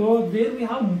 so there we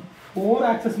have 4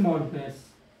 access modifiers,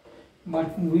 but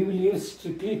we will use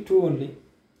strictly 2 only.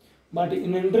 But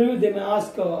in interview they may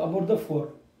ask about the 4.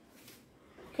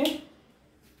 Okay,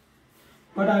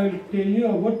 but I will tell you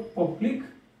about public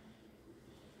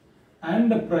and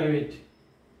private.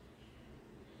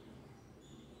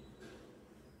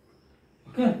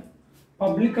 Okay,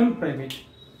 public and private.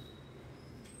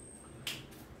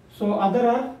 So other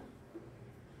are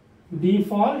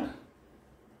default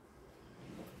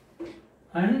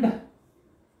and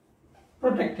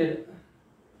protected.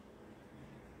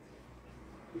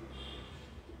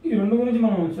 ఈ రెండు గురించి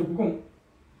మనం చెప్పుకోం.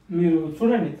 మీరు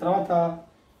చూడండి, తర్వాత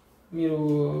మీరు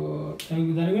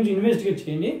దాని గురించి ఇన్వెస్టిగేట్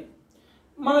చేయండి.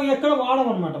 మనం ఎక్కడ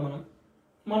వాడమన్నమాట,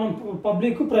 మనం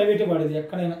పబ్లిక్ ప్రైవేటే వాడేది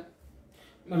ఎక్కడైనా.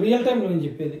 రియల్ టైంలో నేను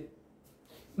చెప్పేది,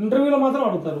 ఇంటర్వ్యూలో మాత్రం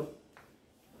అడుగుతారు.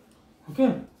 ఓకే,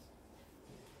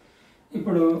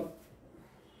 ఇప్పుడు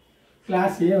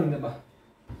క్లాస్ ఏ ఉంది బా,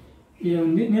 ఏ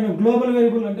ఉంది. నేను గ్లోబల్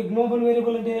వేరియబుల్ అంటే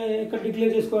ఎక్కడ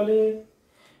డిక్లేర్ చేసుకోవాలి?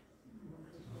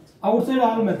 Out side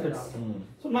all methods.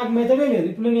 So నాకు మెథడే లేదు.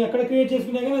 ఇప్పుడు నేను ఎక్కడ క్రియేట్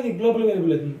చేసుకున్నా కానీ అది గ్లోబల్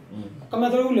వేరియబుల్ అవుతుంది. ఒక్క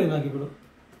మెథడ్ కూడా లేదు నాకు. ఇప్పుడు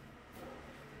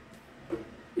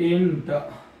int a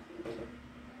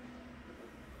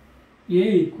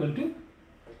equal to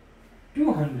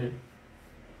 200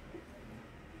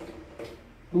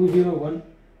 201.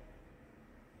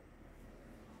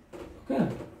 Okay,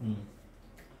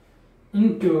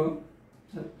 into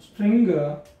string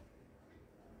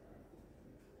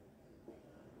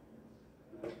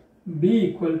b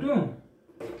equal to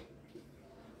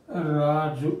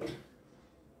raju.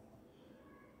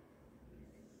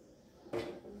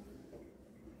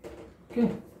 Okay,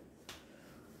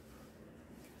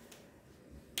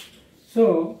 so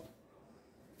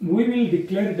we will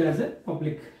declare it as a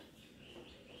public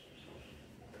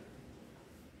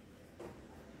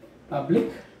public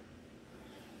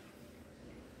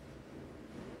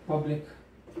public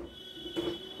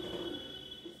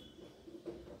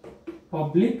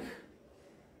public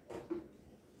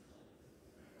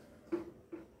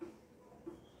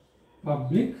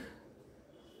public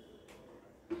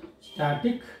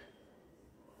static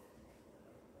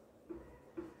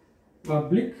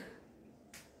public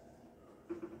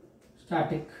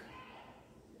static.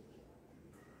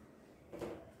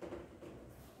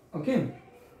 Okay,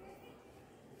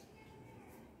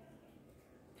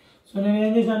 so నేను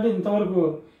ఏం చేసిన అంటే ఇంతవరకు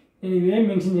నేను ఇవేం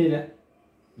మెన్షన్ చేయలే,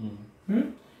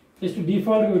 జస్ట్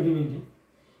డిఫాల్ట్గా పెట్టింది.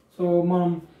 సో మనం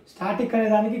స్టాటిక్ అనే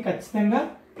దానికి ఖచ్చితంగా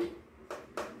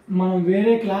మనం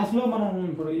వేరే క్లాస్లో మనం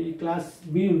ఇప్పుడు ఈ క్లాస్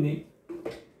బి ఉంది,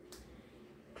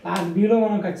 క్లాస్ బిలో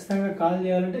మనం ఖచ్చితంగా కాల్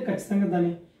చేయాలంటే ఖచ్చితంగా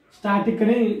దాన్ని స్టాటిక్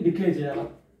అని డిక్లేర్ చేయాలి.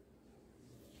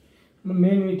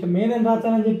 మెయిన్ అని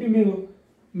రాస్తానని చెప్పి మీరు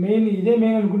ఇదే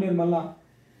మెయిన్ అనుకునేది, మళ్ళా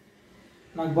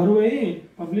నాకు బరువు అయ్యి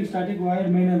పబ్లిక్ స్టాటిక్ వాయిడ్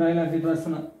మెయిన్ అని రాయాలి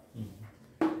రాస్తున్నా.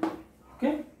 ఓకే,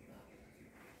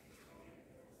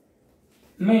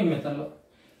 మెయిన్ మెథడ్లో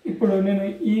ఇప్పుడు నేను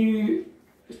ఈ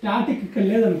స్టాటిక్ ఇక్కడ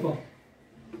లేదనుకో,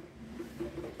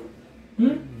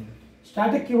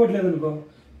 స్టాటిక్ కీవర్డ్ లేదనుకో,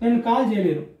 నేను కాల్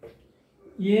చేయలేను.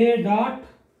 A dot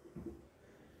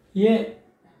A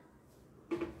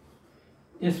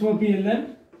SOPLN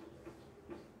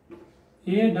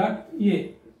A dot A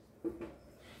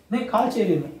నేను కాల్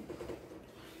చేయలేను.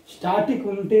 స్టాటిక్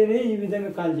ఉంటేనే ఈ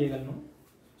విధంగా కాల్ చేయగలను,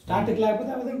 స్టాటిక్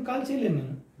లేకపోతే ఆ విధంగా కాల్ చేయలేను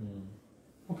నేను.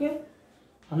 ఓకే,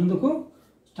 అందుకు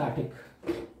స్టాటిక్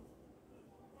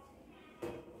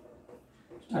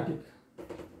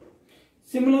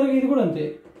సిమిలర్గా ఇది కూడా అంతే.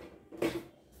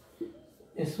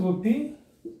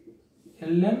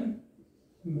 SOPLN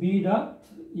B dot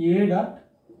A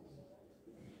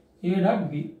dot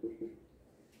B,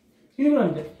 ఇది కూడా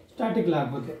అంతే స్టాటిక్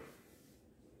లేకపోతే.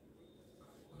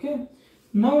 ఓకే,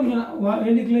 నౌ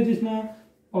ఏం డిక్లేర్ చేసిన?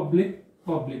 పబ్లిక్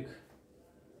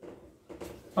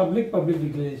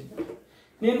డిక్లేర్ చేసిన.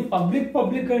 నేను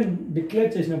పబ్లిక్ అని డిక్లేర్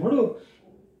చేసినప్పుడు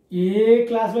ఏ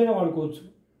క్లాస్లో అయినా వాడుకోవచ్చు,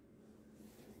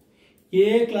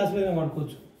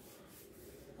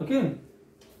 ఓకే.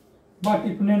 బట్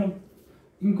ఇప్పుడు నేను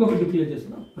ఇంకొక డిక్లేర్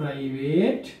చేస్తున్నా,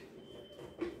 private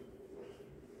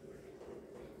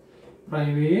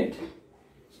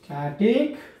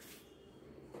static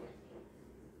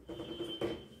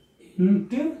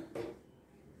int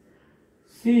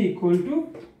c equal to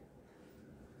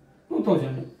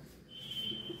 2000.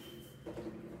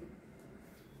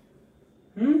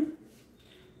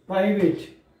 Private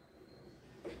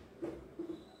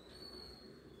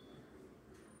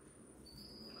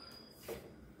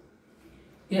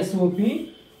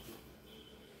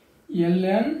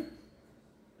SOPLN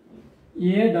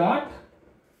A dot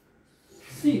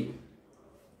C.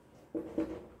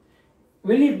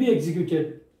 Will it be executed?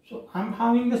 So I'm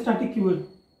having the static keyword.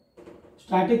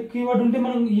 Static keyword ఉంటే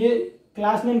మనం ఏ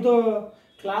క్లాస్ నేమ్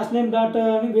డాట్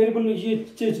అని వేరియబుల్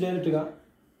ఇచ్చేయచ్చు డైరెక్ట్గా.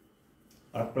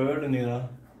 ప్రైవేట్ ఉంది కదా,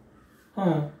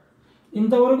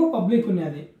 ఇంతవరకు పబ్లిక్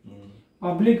ఉన్నది.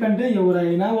 పబ్లిక్ అంటే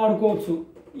ఎవరైనా వాడుకోవచ్చు,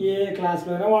 ఏ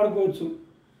క్లాస్లో అయినా వాడుకోవచ్చు,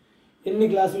 ఎన్ని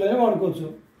క్లాసులో అయినా వాడుకోవచ్చు.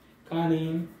 కానీ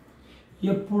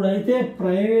ఎప్పుడైతే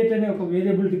ప్రైవేట్ అనే ఒక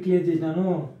వేరియబుల్ డిక్లేర్ చేసినానో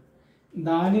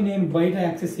దాన్ని నేను బయట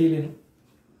యాక్సెస్ చేయలేను.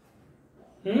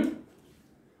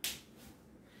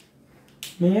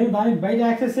 నేను దాన్ని బయట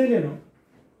యాక్సెస్ చేయలేను.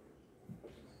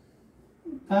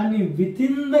 దాన్ని విత్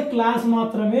ఇన్ ద క్లాస్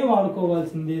మాత్రమే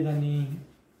వాడుకోవాల్సిందే దాన్ని.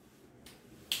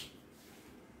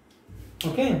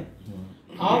 ఓకే,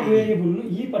 ఆ వేరియబుల్ను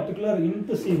ఈ పర్టికులర్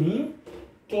ఇంట్ సిని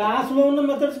క్లాస్లో ఉన్న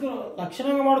మెథడ్స్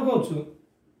లక్షణంగా వాడుకోవచ్చు,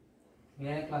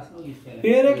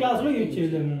 వేరే క్లాస్లో యూజ్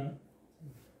చేయలేము.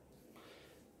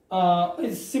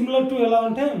 సిమిలర్ టు ఎలా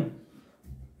అంటే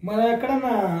మనం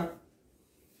ఎక్కడన్నా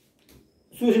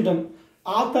చూసింటాం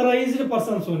ఆథరైజ్డ్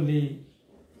పర్సన్స్ ఓన్లీ,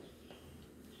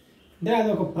 అంటే అది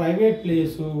ఒక ప్రైవేట్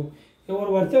ప్లేసు, ఎవరు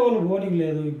పడితే వాళ్ళు ఓనింగ్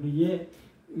లేదు. ఇప్పుడు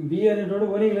బి అనేటోడు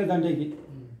ఓనింగ్ లేదు అంటే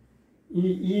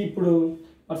ఇప్పుడు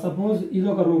ఫర్ సపోజ్ ఇది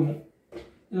ఒక రూము,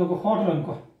 ఇది ఒక హోటల్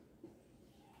అనుకో,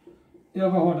 ఇది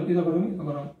ఒక హోటల్, ఇది ఒక రూమ్, ఇది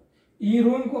ఒక రూమ్. ఈ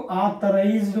రూమ్కు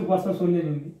ఆథరైజ్డ్ పర్సన్స్ ఓన్లీ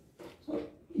ఉంది. సో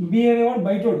బి అనేవాడు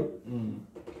బయటోడు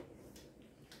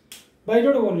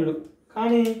ఓన్లీడు.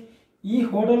 కానీ ఈ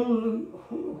హోటల్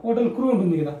క్రూ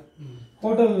ఉంటుంది కదా,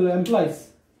 హోటల్ ఎంప్లాయీస్,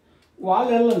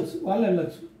 వాళ్ళు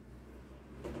వెళ్ళచ్చు.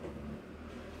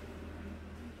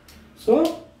 సో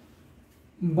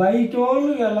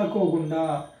బయటోళ్ళు వెళ్ళకోకుండా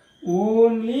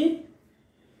ఓన్లీ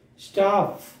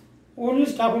స్టాఫ్ అని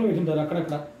పెట్టింటారు.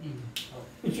 అక్కడక్కడ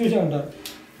చూసే ఉంటారు,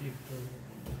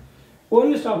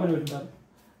 ఓన్లీ స్టాఫ్ అని పెట్టింటారు.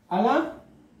 అలా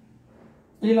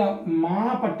ఇలా మా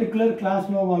పర్టికులర్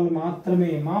క్లాస్లో వాళ్ళు మాత్రమే,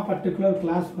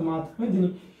 దీన్ని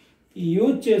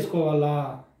యూజ్ చేసుకోవాలా,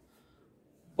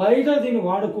 బయట దీన్ని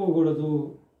వాడుకోకూడదు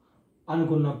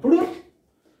అనుకున్నప్పుడు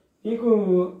నీకు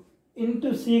ఇంటూ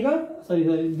సిగా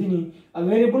దీన్ని ఆ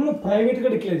వేరియబుల్ను ప్రైవేట్గా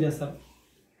డిక్లేర్ చేస్తారు.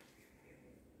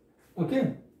 ఓకే,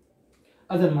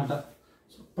 అదనమాట.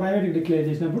 సో ప్రైవేట్గా డిక్లేర్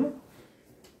చేసినప్పుడు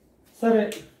సరే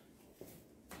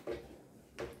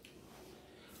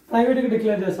ప్రైవేట్గా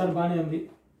డిక్లేర్ చేస్తారు, బాగానే ఉంది.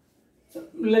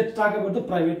 Let's talk about the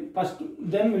private first,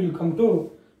 then will come to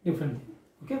different.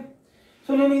 Okay, so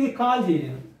నేను ఇది కాల్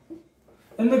చేయలేను,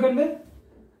 ఎందుకంటే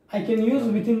I can use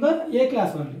with in the A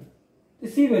class only the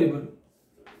C variable.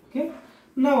 Okay,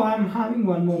 now I am having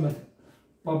one more method,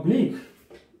 public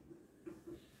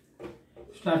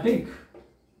static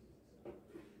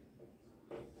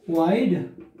void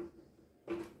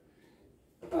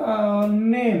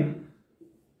name.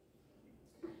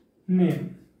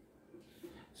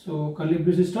 So curly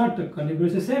braces start, curly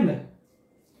braces end.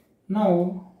 Now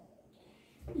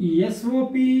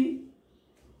SOPLN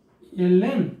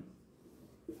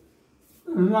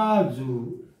Raju.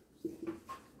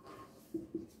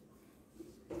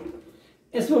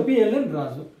 SOPLN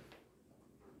Raju.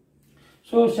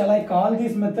 So shall I call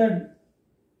this method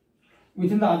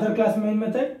within the other class main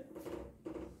method?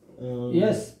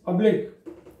 Yes, public.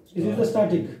 This is the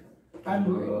static, and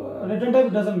return type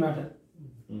doesn't matter.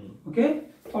 Okay,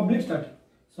 public static.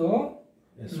 So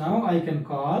yes, now I can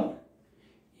call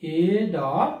a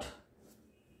dot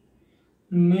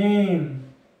name.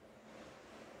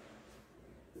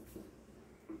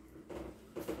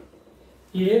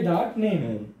 A dot name.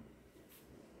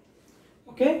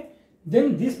 Okay, then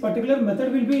this particular method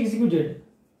will be executed.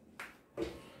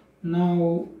 Now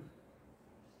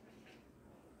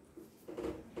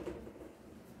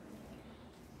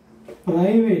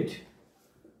private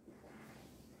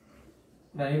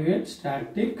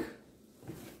static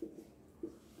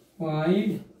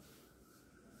void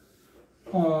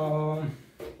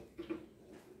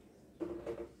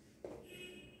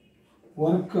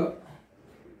work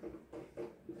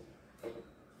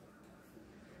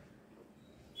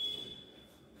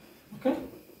Okay,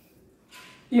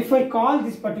 if I call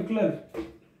this particular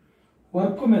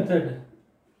work method,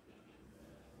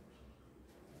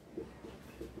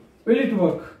 will it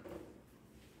work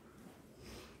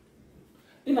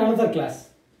in another class?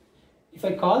 If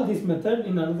I call this method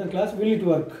in another class, will it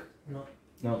work?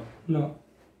 No,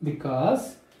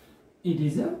 because it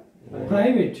is a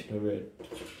private.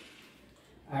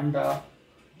 And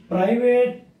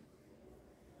private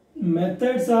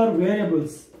methods are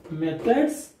variables.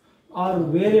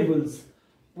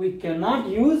 We cannot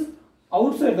use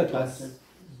outside the class.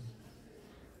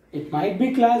 It might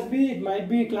be class B, it might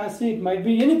be class C, it might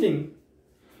be anything.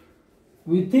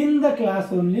 Within the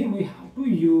class only we have to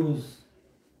use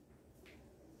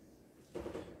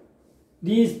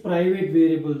these private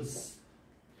variables,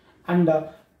 and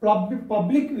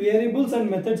public variables and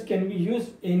methods can be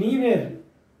used anywhere.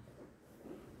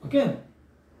 Okay,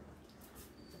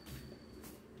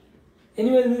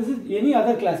 anyway this is any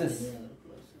other classes.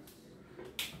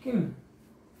 Okay,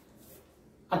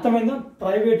 అర్థమైందా?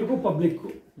 ప్రైవేట్కు పబ్లిక్కు.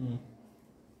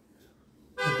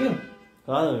 Okay,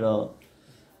 కాదు ఇక్కడ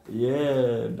A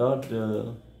dot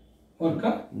work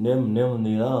name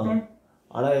ఉంది కదా,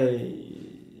 ఆడ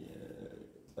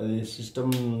అది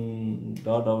system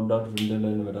dot out dot print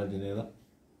line పెట్టాల్సింది కదా.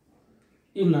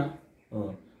 ఇన్నా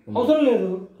అవసరం లేదు.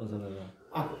 అవసరం లేదా?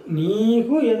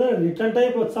 నీకు ఏదో రిటర్న్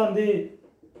టైప్ వస్తుంది,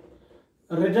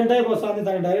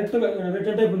 దానికి డైరెక్ట్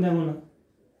రిటర్న్ టైప్ ఉంది ఏమన్నా?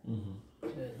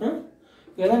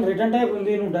 ఏదైనా రిటర్న్ టైప్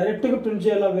ఉంది, నువ్వు డైరెక్ట్గా ప్రింట్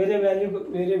చేయాలా, వేరే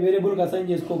వేరియబుల్కి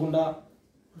అసైన్ చేసుకోకుండా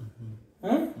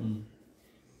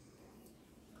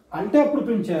అంటే అప్పుడు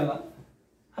ప్రింట్ చేయాలా.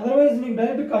 అదర్వైజ్ నీకు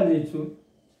డైరెక్ట్ కాల్ చేయొచ్చు.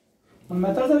 మన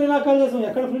మెథడ్స్ అని ఇలా కాల్ చేస్తాం,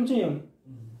 ఎక్కడ ప్రింట్ చేయం.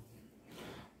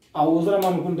 అవసరం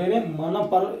అనుకుంటేనే మన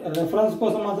రెఫరెన్స్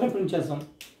కోసం మాత్రమే ప్రింట్ చేస్తాం.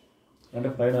 అంటే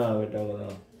పైన పెట్టావు కదా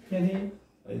అది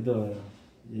ఇదో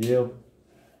ఏ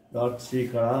డాట్ సి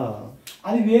ఇక్కడ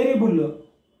అది వేరియబుల్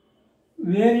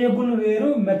వేరు,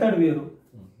 మెథడ్ వేరు.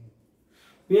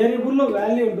 వేరియబుల్లో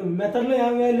వాల్యూ ఉంటుంది, మెథడ్లో ఏ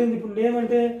వాల్యూ ఉంది. ఇప్పుడు నేమ్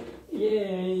అంటే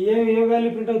ఏ వాల్యూ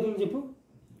ప్రింట్ అవుతుంది చెప్పు?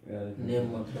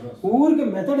 ఊరికి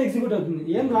మెథడ్ ఎగ్జిక్యూట్ అవుతుంది,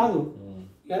 ఏం రాదు,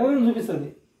 ఎర్రర్ చూపిస్తుంది.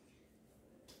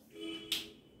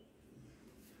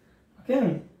 ఓకే,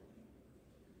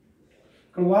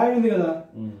 ఇక్కడ వాయి ఉంది కదా,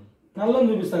 నల్లని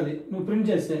చూపిస్తుంది. నువ్వు ప్రింట్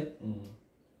చేస్తే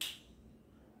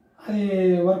అది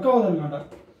వర్క్ అవ్వదు అనమాట.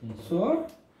 సో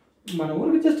మన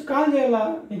ఊరికి జస్ట్ కాల్ చేయాలా,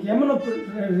 నీకు ఏమన్నా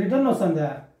రిటర్న్ వస్తుందా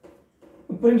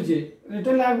ప్రింట్ చేయి,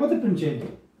 రిటర్న్ లేకపోతే ప్రింట్ చేయండి.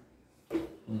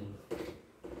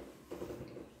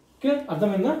 ఓకే,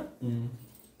 అర్థమైందా?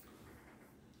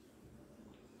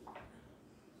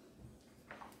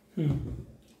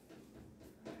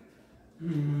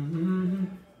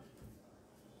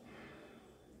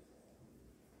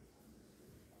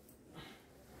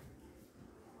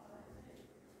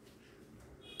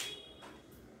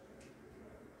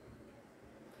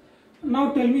 Now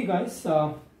tell me guys,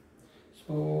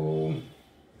 so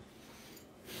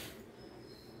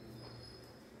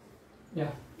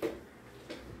yeah,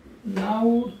 now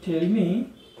tell me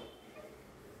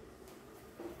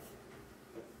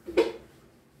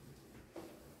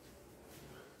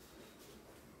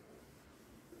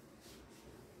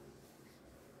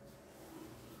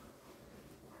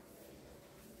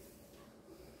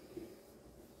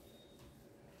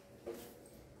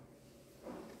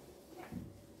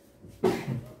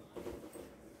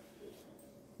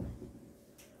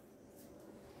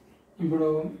ఇప్పుడు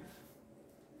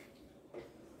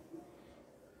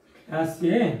క్లాస్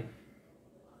ఏ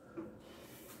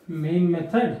మెయిన్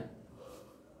మెథడ్,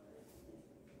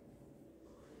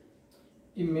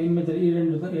 ఈ మెయిన్ మెథడ్ ఈ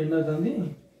రెండు అవుతుంది,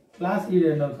 క్లాస్ ఈ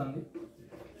రెండు అవుతుంది.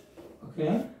 Okay,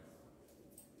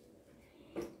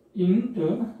 into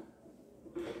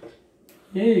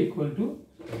A equal to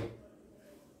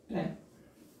 10.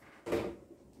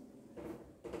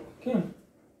 Okay,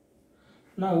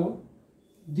 now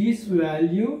this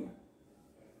value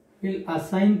will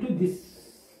assign to this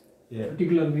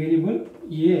particular variable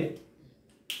a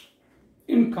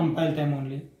in compile time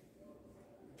only.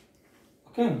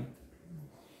 Okay,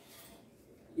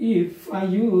 if I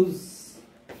use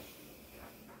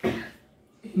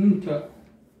int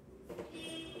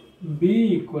b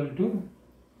equal to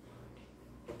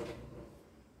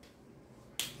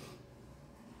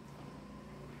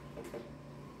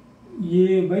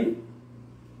a by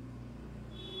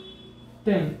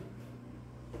 10,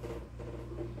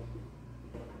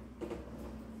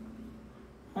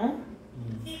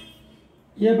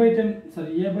 a by 10,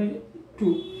 sorry, a by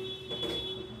 2.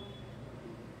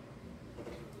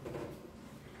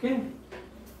 Okay,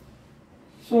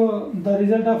 so the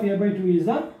result of a by 2 is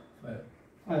a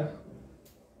 5.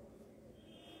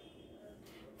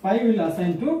 5 will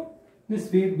assign to this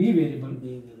b variable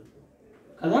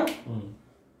kada.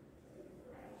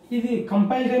 ఇది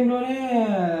compile టైంలోనే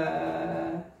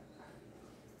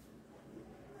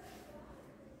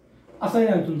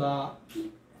assign అవుతుందా?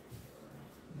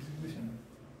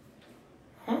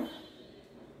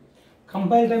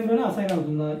 Compile టైంలోనే assign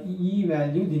అవుతుందా ఈ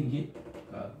value దీనికి?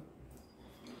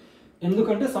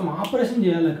 ఎందుకంటే some operation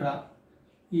చేయాలి ఇక్కడ,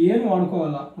 ఏం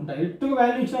వాడుకోవాలా, డైరెక్ట్గా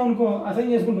వాల్యూ ఇచ్చినాం అనుకో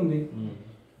అసైన్ చేసుకుంటుంది.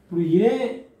 ఇప్పుడు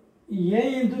ఏ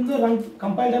ఎంత ఉందో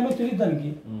కంపైల్ టైంలో తెలియదు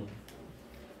దానికి,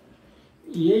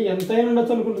 ఏ ఎంతైనా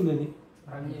ఉండొచ్చు అనుకుంటుంది.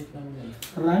 అది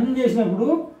రన్ చేసినప్పుడు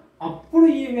అప్పుడు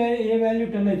ఏ వాల్యూ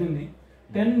 10 అవుతుంది.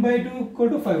 10/2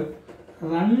 = 5.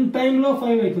 రన్ టైంలో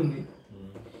 5 అవుతుంది.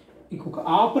 ఇంకొక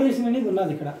ఆపరేషన్ అనేది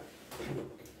ఉన్నది ఇక్కడ.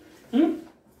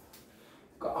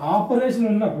 ఒక ఆపరేషన్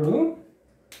ఉన్నప్పుడు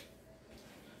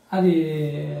అది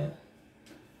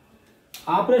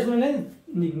ఆపరేషన్ అనేది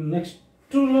నీకు నెక్స్ట్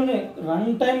ట్రూలోనే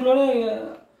రన్ టైంలోనే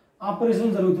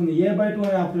ఆపరేషన్ జరుగుతుంది A/2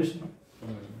 అనే ఆపరేషన్.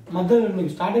 మధ్యలో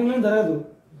మీకు స్టార్టింగ్లోనే జరగదు,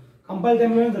 కంపైల్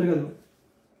టైంలోనే జరగదు.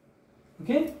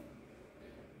 ఓకే,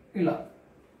 ఇలా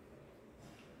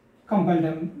కంపైల్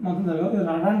టైం మొత్తం జరగదు,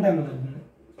 రన్ టైంలో జరుగుతుంది.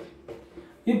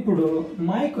 ఇప్పుడు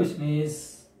my question is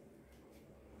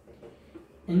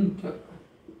int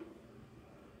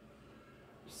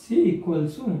c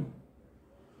equals to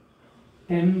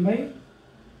 10/5.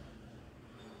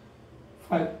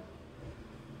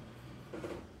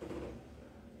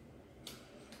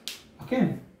 Okay,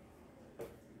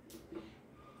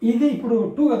 ఇది ఇప్పుడు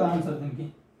 2 కదా ఆన్సర్. దీనికి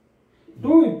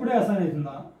 2 ఇప్పుడే అసైన్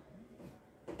అవుతుందా?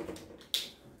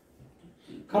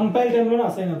 కంపైల్ టైంలోనే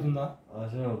అసైన్ అవుతుందా?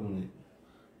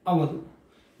 అవ్వదు.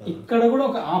 ఇక్కడ కూడా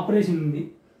ఒక ఆపరేషన్ ఉంది,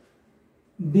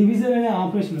 డివిజన్ అనే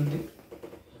ఆపరేషన్ ఉంది.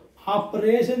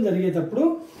 ఆపరేషన్ జరిగేటప్పుడు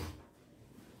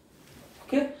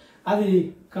ఓకే, అది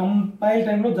కంపైల్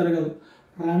టైంలో జరగదు,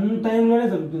 రన్ టైంలోనే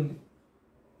జరుగుతుంది.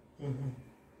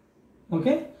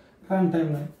 ఓకే, రన్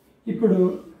టైంలో. ఇప్పుడు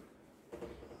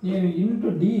నేను ఇంటూ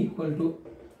d ఈక్వల్ టు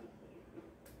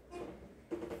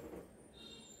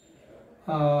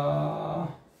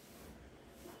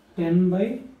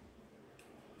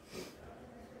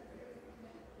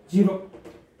 10/0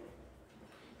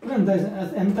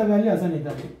 ఎంత వాల్యూ అసైన్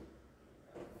అవుతుంది?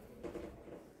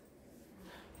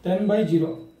 10/0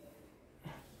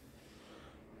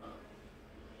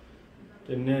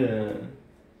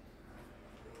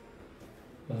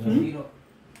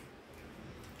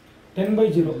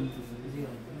 10/0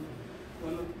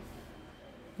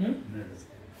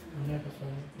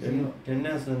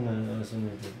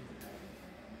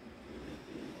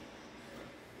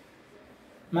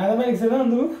 మ్యాథమెటిక్స్ ఏదో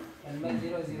అందుకు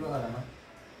 10/0 కదన్నా,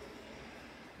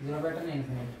 0 పెట్టనే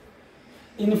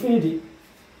ఇన్ఫినిటీ.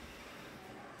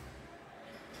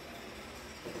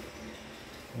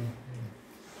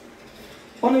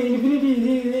 మనం ఇన్ఫినిటీ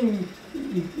ఇది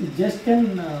just can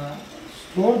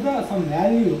store the sum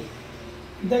value,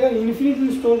 ఇంతగా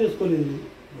ఇన్ఫినిటీని స్టోర్ చేసుకోలేదు.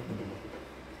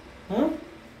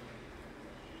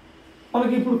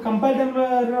 మనకి ఇప్పుడు కంపైల్ టైంలో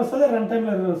ఎర్రర్ వస్తుందా, రన్ టైంలో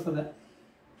ఎర్రర్ వస్తుందా?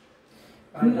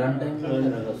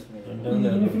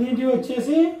 ఇన్ఫినిటీ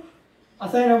వచ్చేసి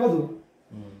అసైన్ అవ్వదు.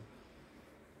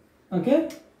 ఓకే,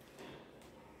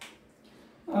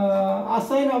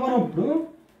 అసైన్ అవ్వనప్పుడు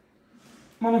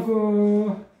మనకు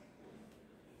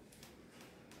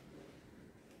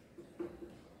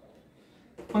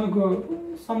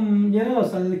సమ్ ఎర్రర్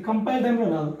వస్తుంది. అది కంపైల్ టైంలో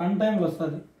రాదు, రన్ టైంలో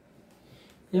వస్తుంది.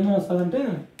 ఏమైనా వస్తుందంటే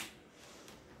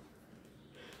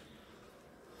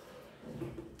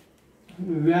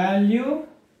వాల్యూ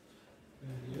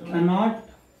cannot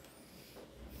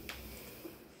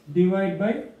divide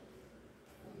by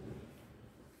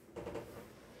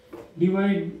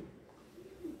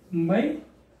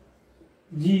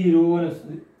 0 అని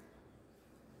వస్తుంది.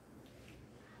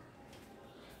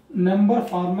 నెంబర్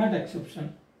ఫార్మాట్ ఎక్సెప్షన్,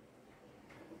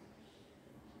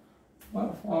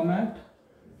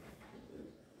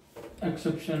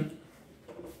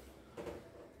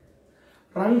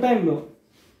 రన్ టైంలో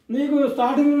నీకు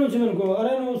స్టార్టింగ్ నుంచి వచ్చింది అనుకో,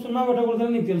 అరే నువ్వు 0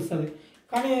 పెట్టకూడదని నీకు తెలుస్తుంది,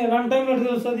 కానీ రన్ టైంలో ఎట్లా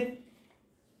తెలుస్తుంది?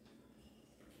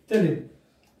 తెలియదు.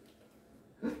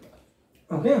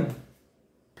 ఓకే,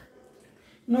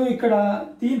 నువ్వు ఇక్కడ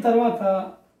దీని తర్వాత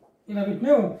ఇలా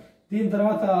పెట్టినావు, దీని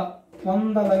తర్వాత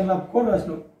 100 లైన్ల కోడ్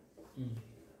రాసినావు,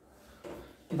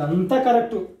 ఇదంతా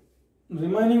కరెక్ట్,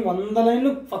 రిమైనింగ్ 100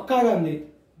 లైన్లు పక్కాగా ఉంది.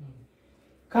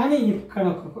 కానీ ఇక్కడ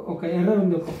ఒక ఎర్రర్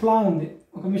ఉంది, ఒక ఫ్లా ఉంది,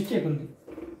 ఒక మిస్టేక్ ఉంది.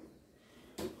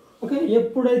 ఓకే,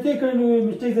 ఎప్పుడైతే ఇక్కడ నువ్వు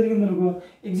మిస్టేక్ జరిగింది అనుకో,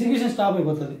 ఎగ్జిక్యూషన్ స్టాప్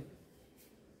అయిపోతుంది.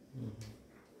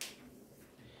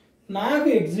 నాకు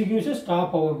ఎగ్జిక్యూషన్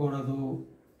స్టాప్ అవ్వకూడదు.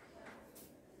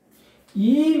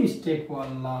 ఈ మిస్టేక్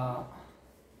వల్ల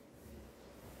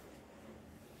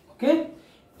ఓకే,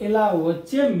 ఇలా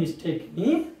వచ్చే మిస్టేక్ని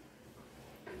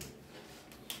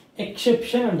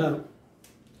ఎక్సెప్షన్ అంటారు.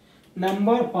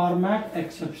 Number format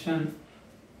exception,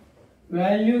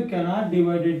 value cannot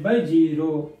divided by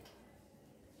 0.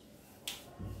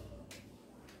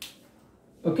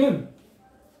 Okay,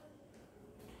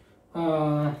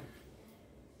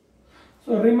 so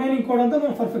remaining code అంతా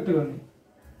మనం పర్ఫెక్ట్గా ఉంది.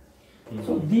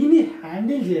 సో దీన్ని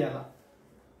హ్యాండిల్ చేయాలా?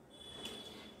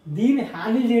 దీన్ని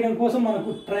హ్యాండిల్ చేయడం కోసం మనకు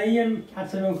ట్రై అండ్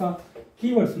క్యాచ్ అనే ఒక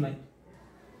కీవర్డ్స్ ఉన్నాయి.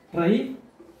 Try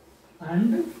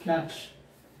and catch.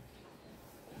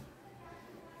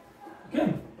 Okay,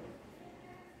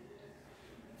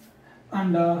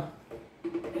 and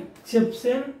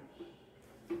exception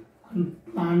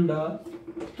and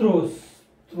throw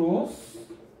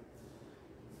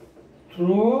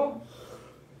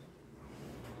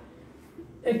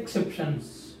exceptions.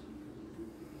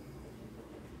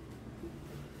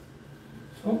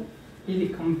 So ఇది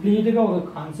కంప్లీట్గా ఒక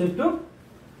concept.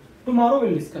 Tomorrow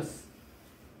will discuss.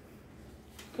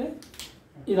 Okay,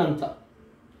 ఇదంతా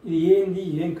ఇది ఏంది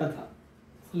ఏం కథ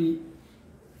అసలు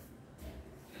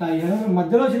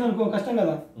మధ్యలో వచ్చింది అనుకో కష్టం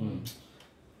కదా,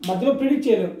 మధ్యలో ప్రిడిక్ట్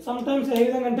చేయలేము. సమ్ టైమ్స్ ఏ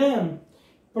విధంగా అంటే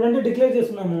ఇప్పుడంటే డిక్లేర్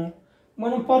చేస్తున్నాము,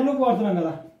 మనం పర్ లూప్ వాడుతున్నాం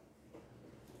కదా.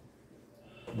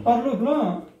 పర్ లూప్లో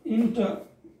ఇంట్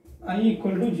I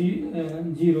ఈక్వల్ టు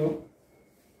 0.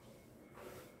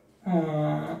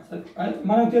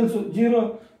 మనకు తెలుసు 0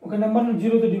 ఒక నెంబర్ను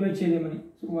 0తో డివైడ్ చేయలేమని.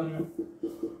 So 1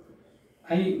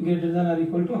 I greater than or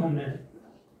equal to 100.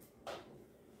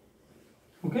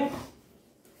 Okay,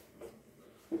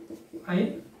 I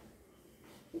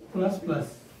plus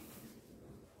plus.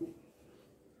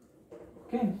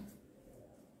 Okay,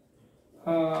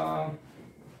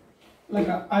 like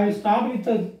I will start with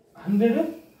a 100,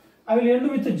 I will end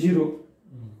with a 0.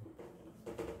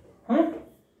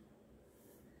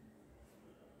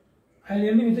 I will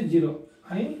end with a 0.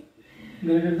 I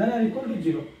greater than or equal to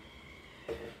 0.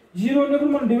 0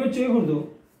 ఉన్నప్పుడు మనం divide చేయకూడదు,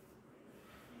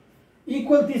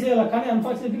 equal తీసేయాలి. కానీ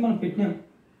unfortunately మనం పెట్టినాం.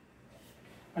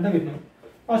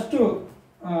 First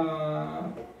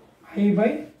I by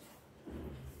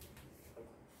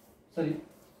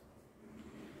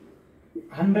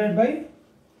 100 by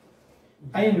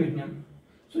I అని పెట్టినాం.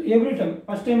 So every time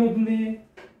first ఏమవుతుంది,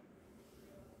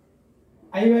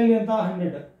 I వాల్యూ ఎంత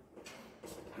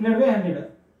 100 by 100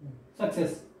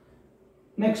 success.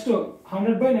 Next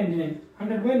 100 by 99,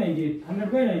 100 by 98, 100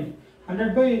 by 90, 100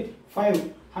 by 5,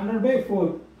 100 by 4,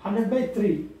 100 by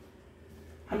 3,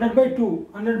 100 by 2,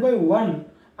 100 by 1,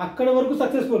 అక్కడ వరకు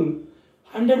successful.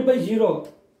 100 by 0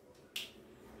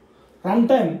 run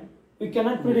time we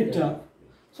cannot predict.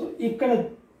 So ఇక్కడ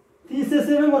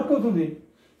తీసేసేనే work అవుతుంది,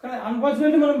 కానీ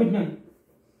unfortunately మనం పెట్టినాం,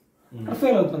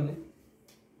 ఫెయిల్ అవుతుంది.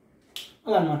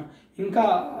 అలా అన్నమాట.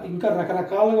 ఇంకా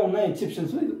రకరకాలుగా ఉన్నాయి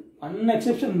ఎక్సెప్షన్స్. ఇది 1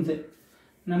 ఎక్సెప్షన్ అంతే,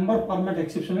 number permit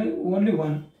exception only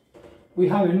 1. We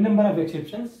have an number of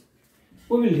exceptions,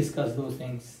 we will discuss those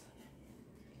things.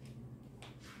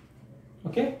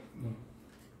 Okay,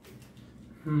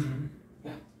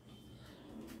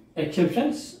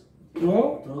 exceptions,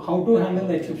 how to handle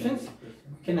the exceptions.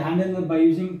 We can handle them by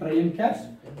using try and catch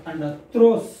and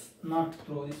throws, not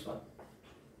throw this one.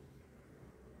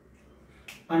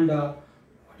 And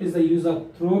what is the use of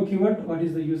throw keyword? What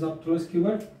is the use of throws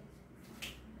keyword?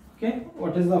 Okay,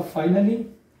 what is the finally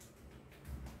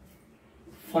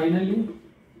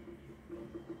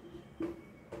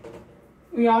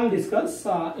we all discuss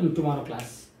in tomorrow class.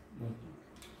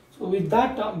 So with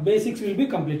that basics will be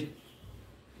completed.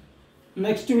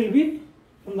 Next will be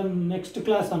from the next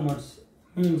class onwards,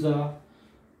 means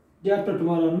day after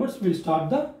tomorrow onwards we'll start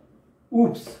the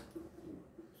oops.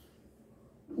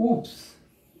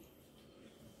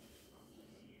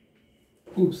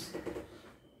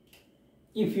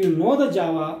 If you know the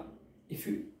Java, if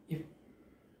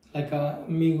like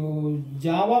మీకు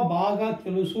Java బాగా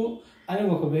తెలుసు అని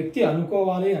ఒక వ్యక్తి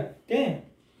అనుకోవాలి అంటే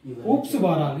oops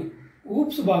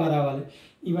బాగా రావాలి.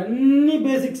 ఇవన్నీ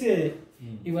బేసిక్సే,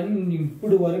 ఇవన్నీ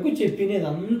ఇప్పుడు వరకు చెప్పినది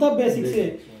అంతా బేసిక్సే.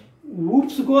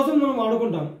 ఊప్స్ కోసం మనం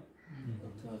వాడుకుంటాం.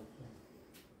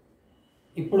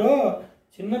 ఇప్పుడు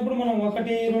చిన్నప్పుడు మనం 1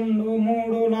 2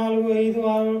 3 4 5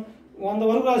 6 100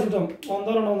 వరకు రాసిద్దాం,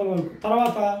 100 200 వరకు.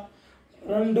 తర్వాత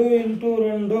 2 ×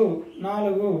 2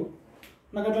 4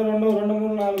 అట్లా 2 2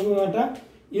 3 4 అట్లా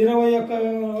 21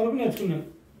 వరకు నేర్చుకున్నాం.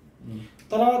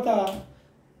 తర్వాత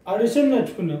అడిషన్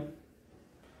నేర్చుకున్నాం,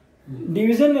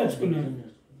 డివిజన్ నేర్చుకున్నాం,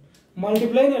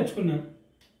 మల్టిప్లై నేర్చుకున్నాం.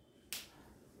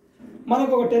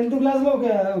 మనకు ఒక 10th క్లాస్లో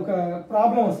ఒక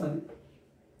ప్రాబ్లం వస్తుంది.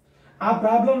 ఆ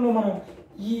ప్రాబ్లంలో మనం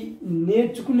ఈ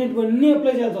నేర్చుకునేటివన్నీ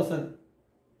అప్లై చేయాల్సి వస్తుంది.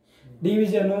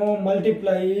 డివిజను,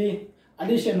 మల్టిప్లై,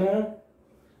 అడిషను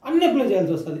అన్నీ అప్లై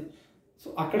చేయాల్సి వస్తుంది. సో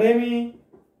అక్కడేమి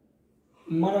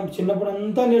మనం చిన్నప్పుడు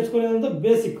అంతా నేర్చుకునేదంతా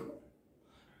బేసిక్.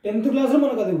 10th క్లాస్లో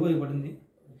మనకు అది ఉపయోగపడింది.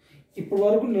 ఇప్పుడు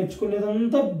వరకు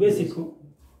నేర్చుకునేదంతా బేసిక్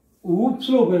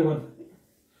ఊప్స్లో ఉపయోగపడుతుంది.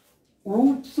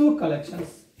 Oops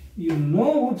collections, you know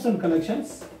oops and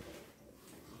collections.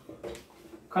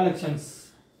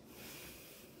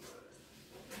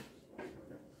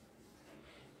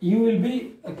 You will be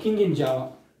a king in Java.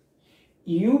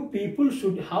 You people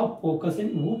should have focus in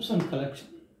oops and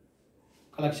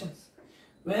collections.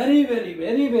 Very, very,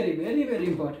 very, very, very, very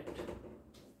important.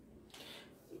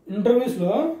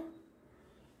 ఇంటర్వ్యూస్లో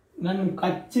నన్ను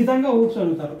ఖచ్చితంగా oops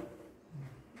అడుగుతారు.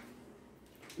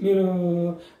 మీరు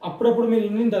అప్పుడప్పుడు మీరు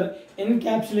వింటారు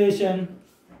encapsulation,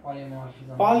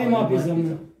 polymorphism,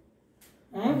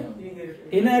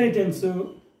 inheritance,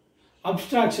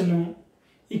 abstraction,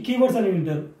 ఈ keywords అని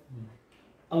వింటారు.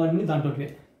 అవన్నీ దాంట్లోకి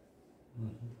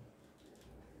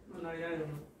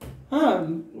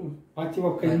ప్రతి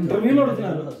ఒక్క ఇంటర్వ్యూలో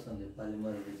అడుగుతున్నారు. వస్తుంది 10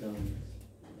 మంది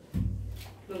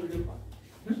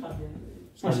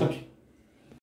స్టార్ట్